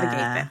 Navigate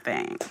that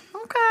thing.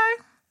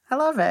 Okay. I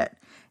love it.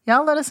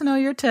 Y'all let us know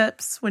your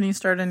tips when you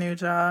start a new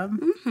job.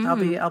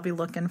 I'll be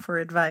looking for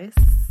advice.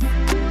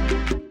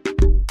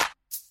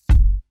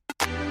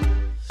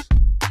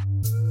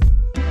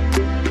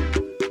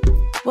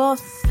 Well,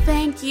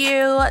 thank you,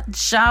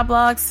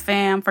 Joblogs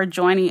fam, for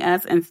joining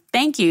us. And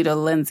thank you to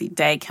Lindsay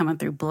Day coming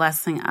through,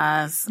 blessing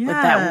us with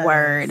that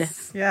word.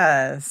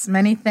 Yes.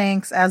 Many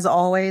thanks, as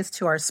always,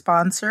 to our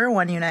sponsor,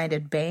 One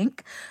United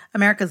Bank,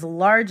 America's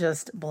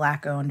largest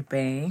Black-owned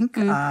bank.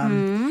 And,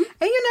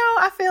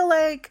 I feel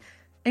like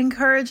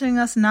encouraging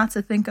us not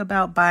to think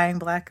about buying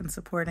Black and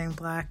supporting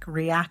Black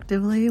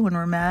reactively when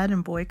we're mad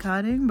and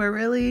boycotting, but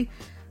really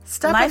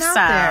stepping out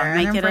there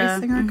and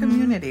embracing our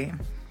community.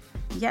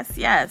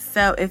 Yes.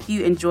 So if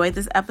you enjoyed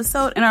this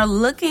episode and are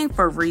looking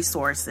for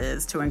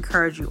resources to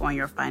encourage you on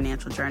your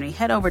financial journey,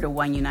 head over to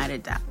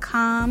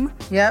oneunited.com.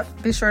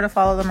 Yep. Be sure to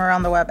follow them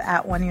around the web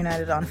at One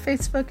United on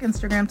Facebook,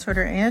 Instagram,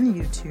 Twitter, and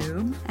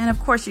YouTube. And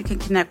of course, you can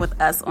connect with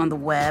us on the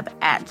web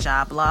at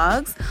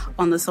Joblogs,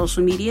 on the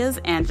social medias,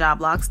 and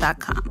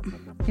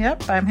joblogs.com.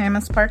 Yep. I'm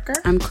Hamis Parker.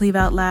 I'm Cleve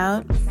Out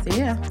Loud. See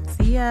ya.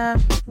 See ya.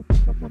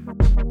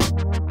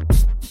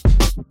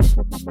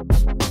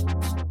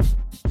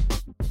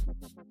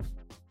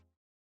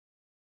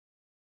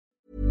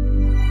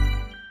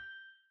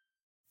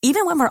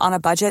 Even when we're on a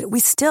budget, we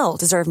still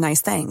deserve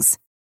nice things.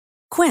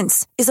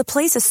 Quince is a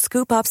place to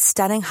scoop up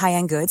stunning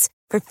high-end goods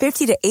for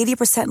 50 to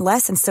 80%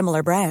 less than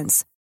similar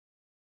brands.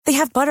 They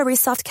have buttery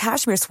soft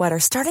cashmere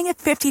sweaters starting at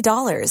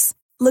 $50,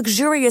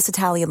 luxurious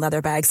Italian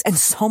leather bags, and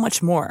so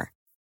much more.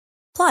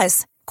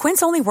 Plus,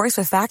 Quince only works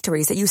with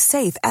factories that use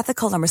safe,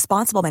 ethical, and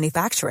responsible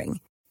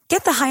manufacturing.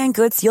 Get the high-end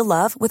goods you'll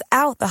love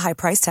without the high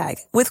price tag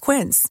with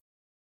Quince.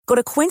 Go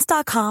to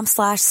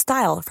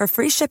quince.com/style for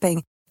free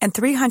shipping and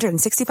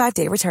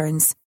 365-day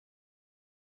returns.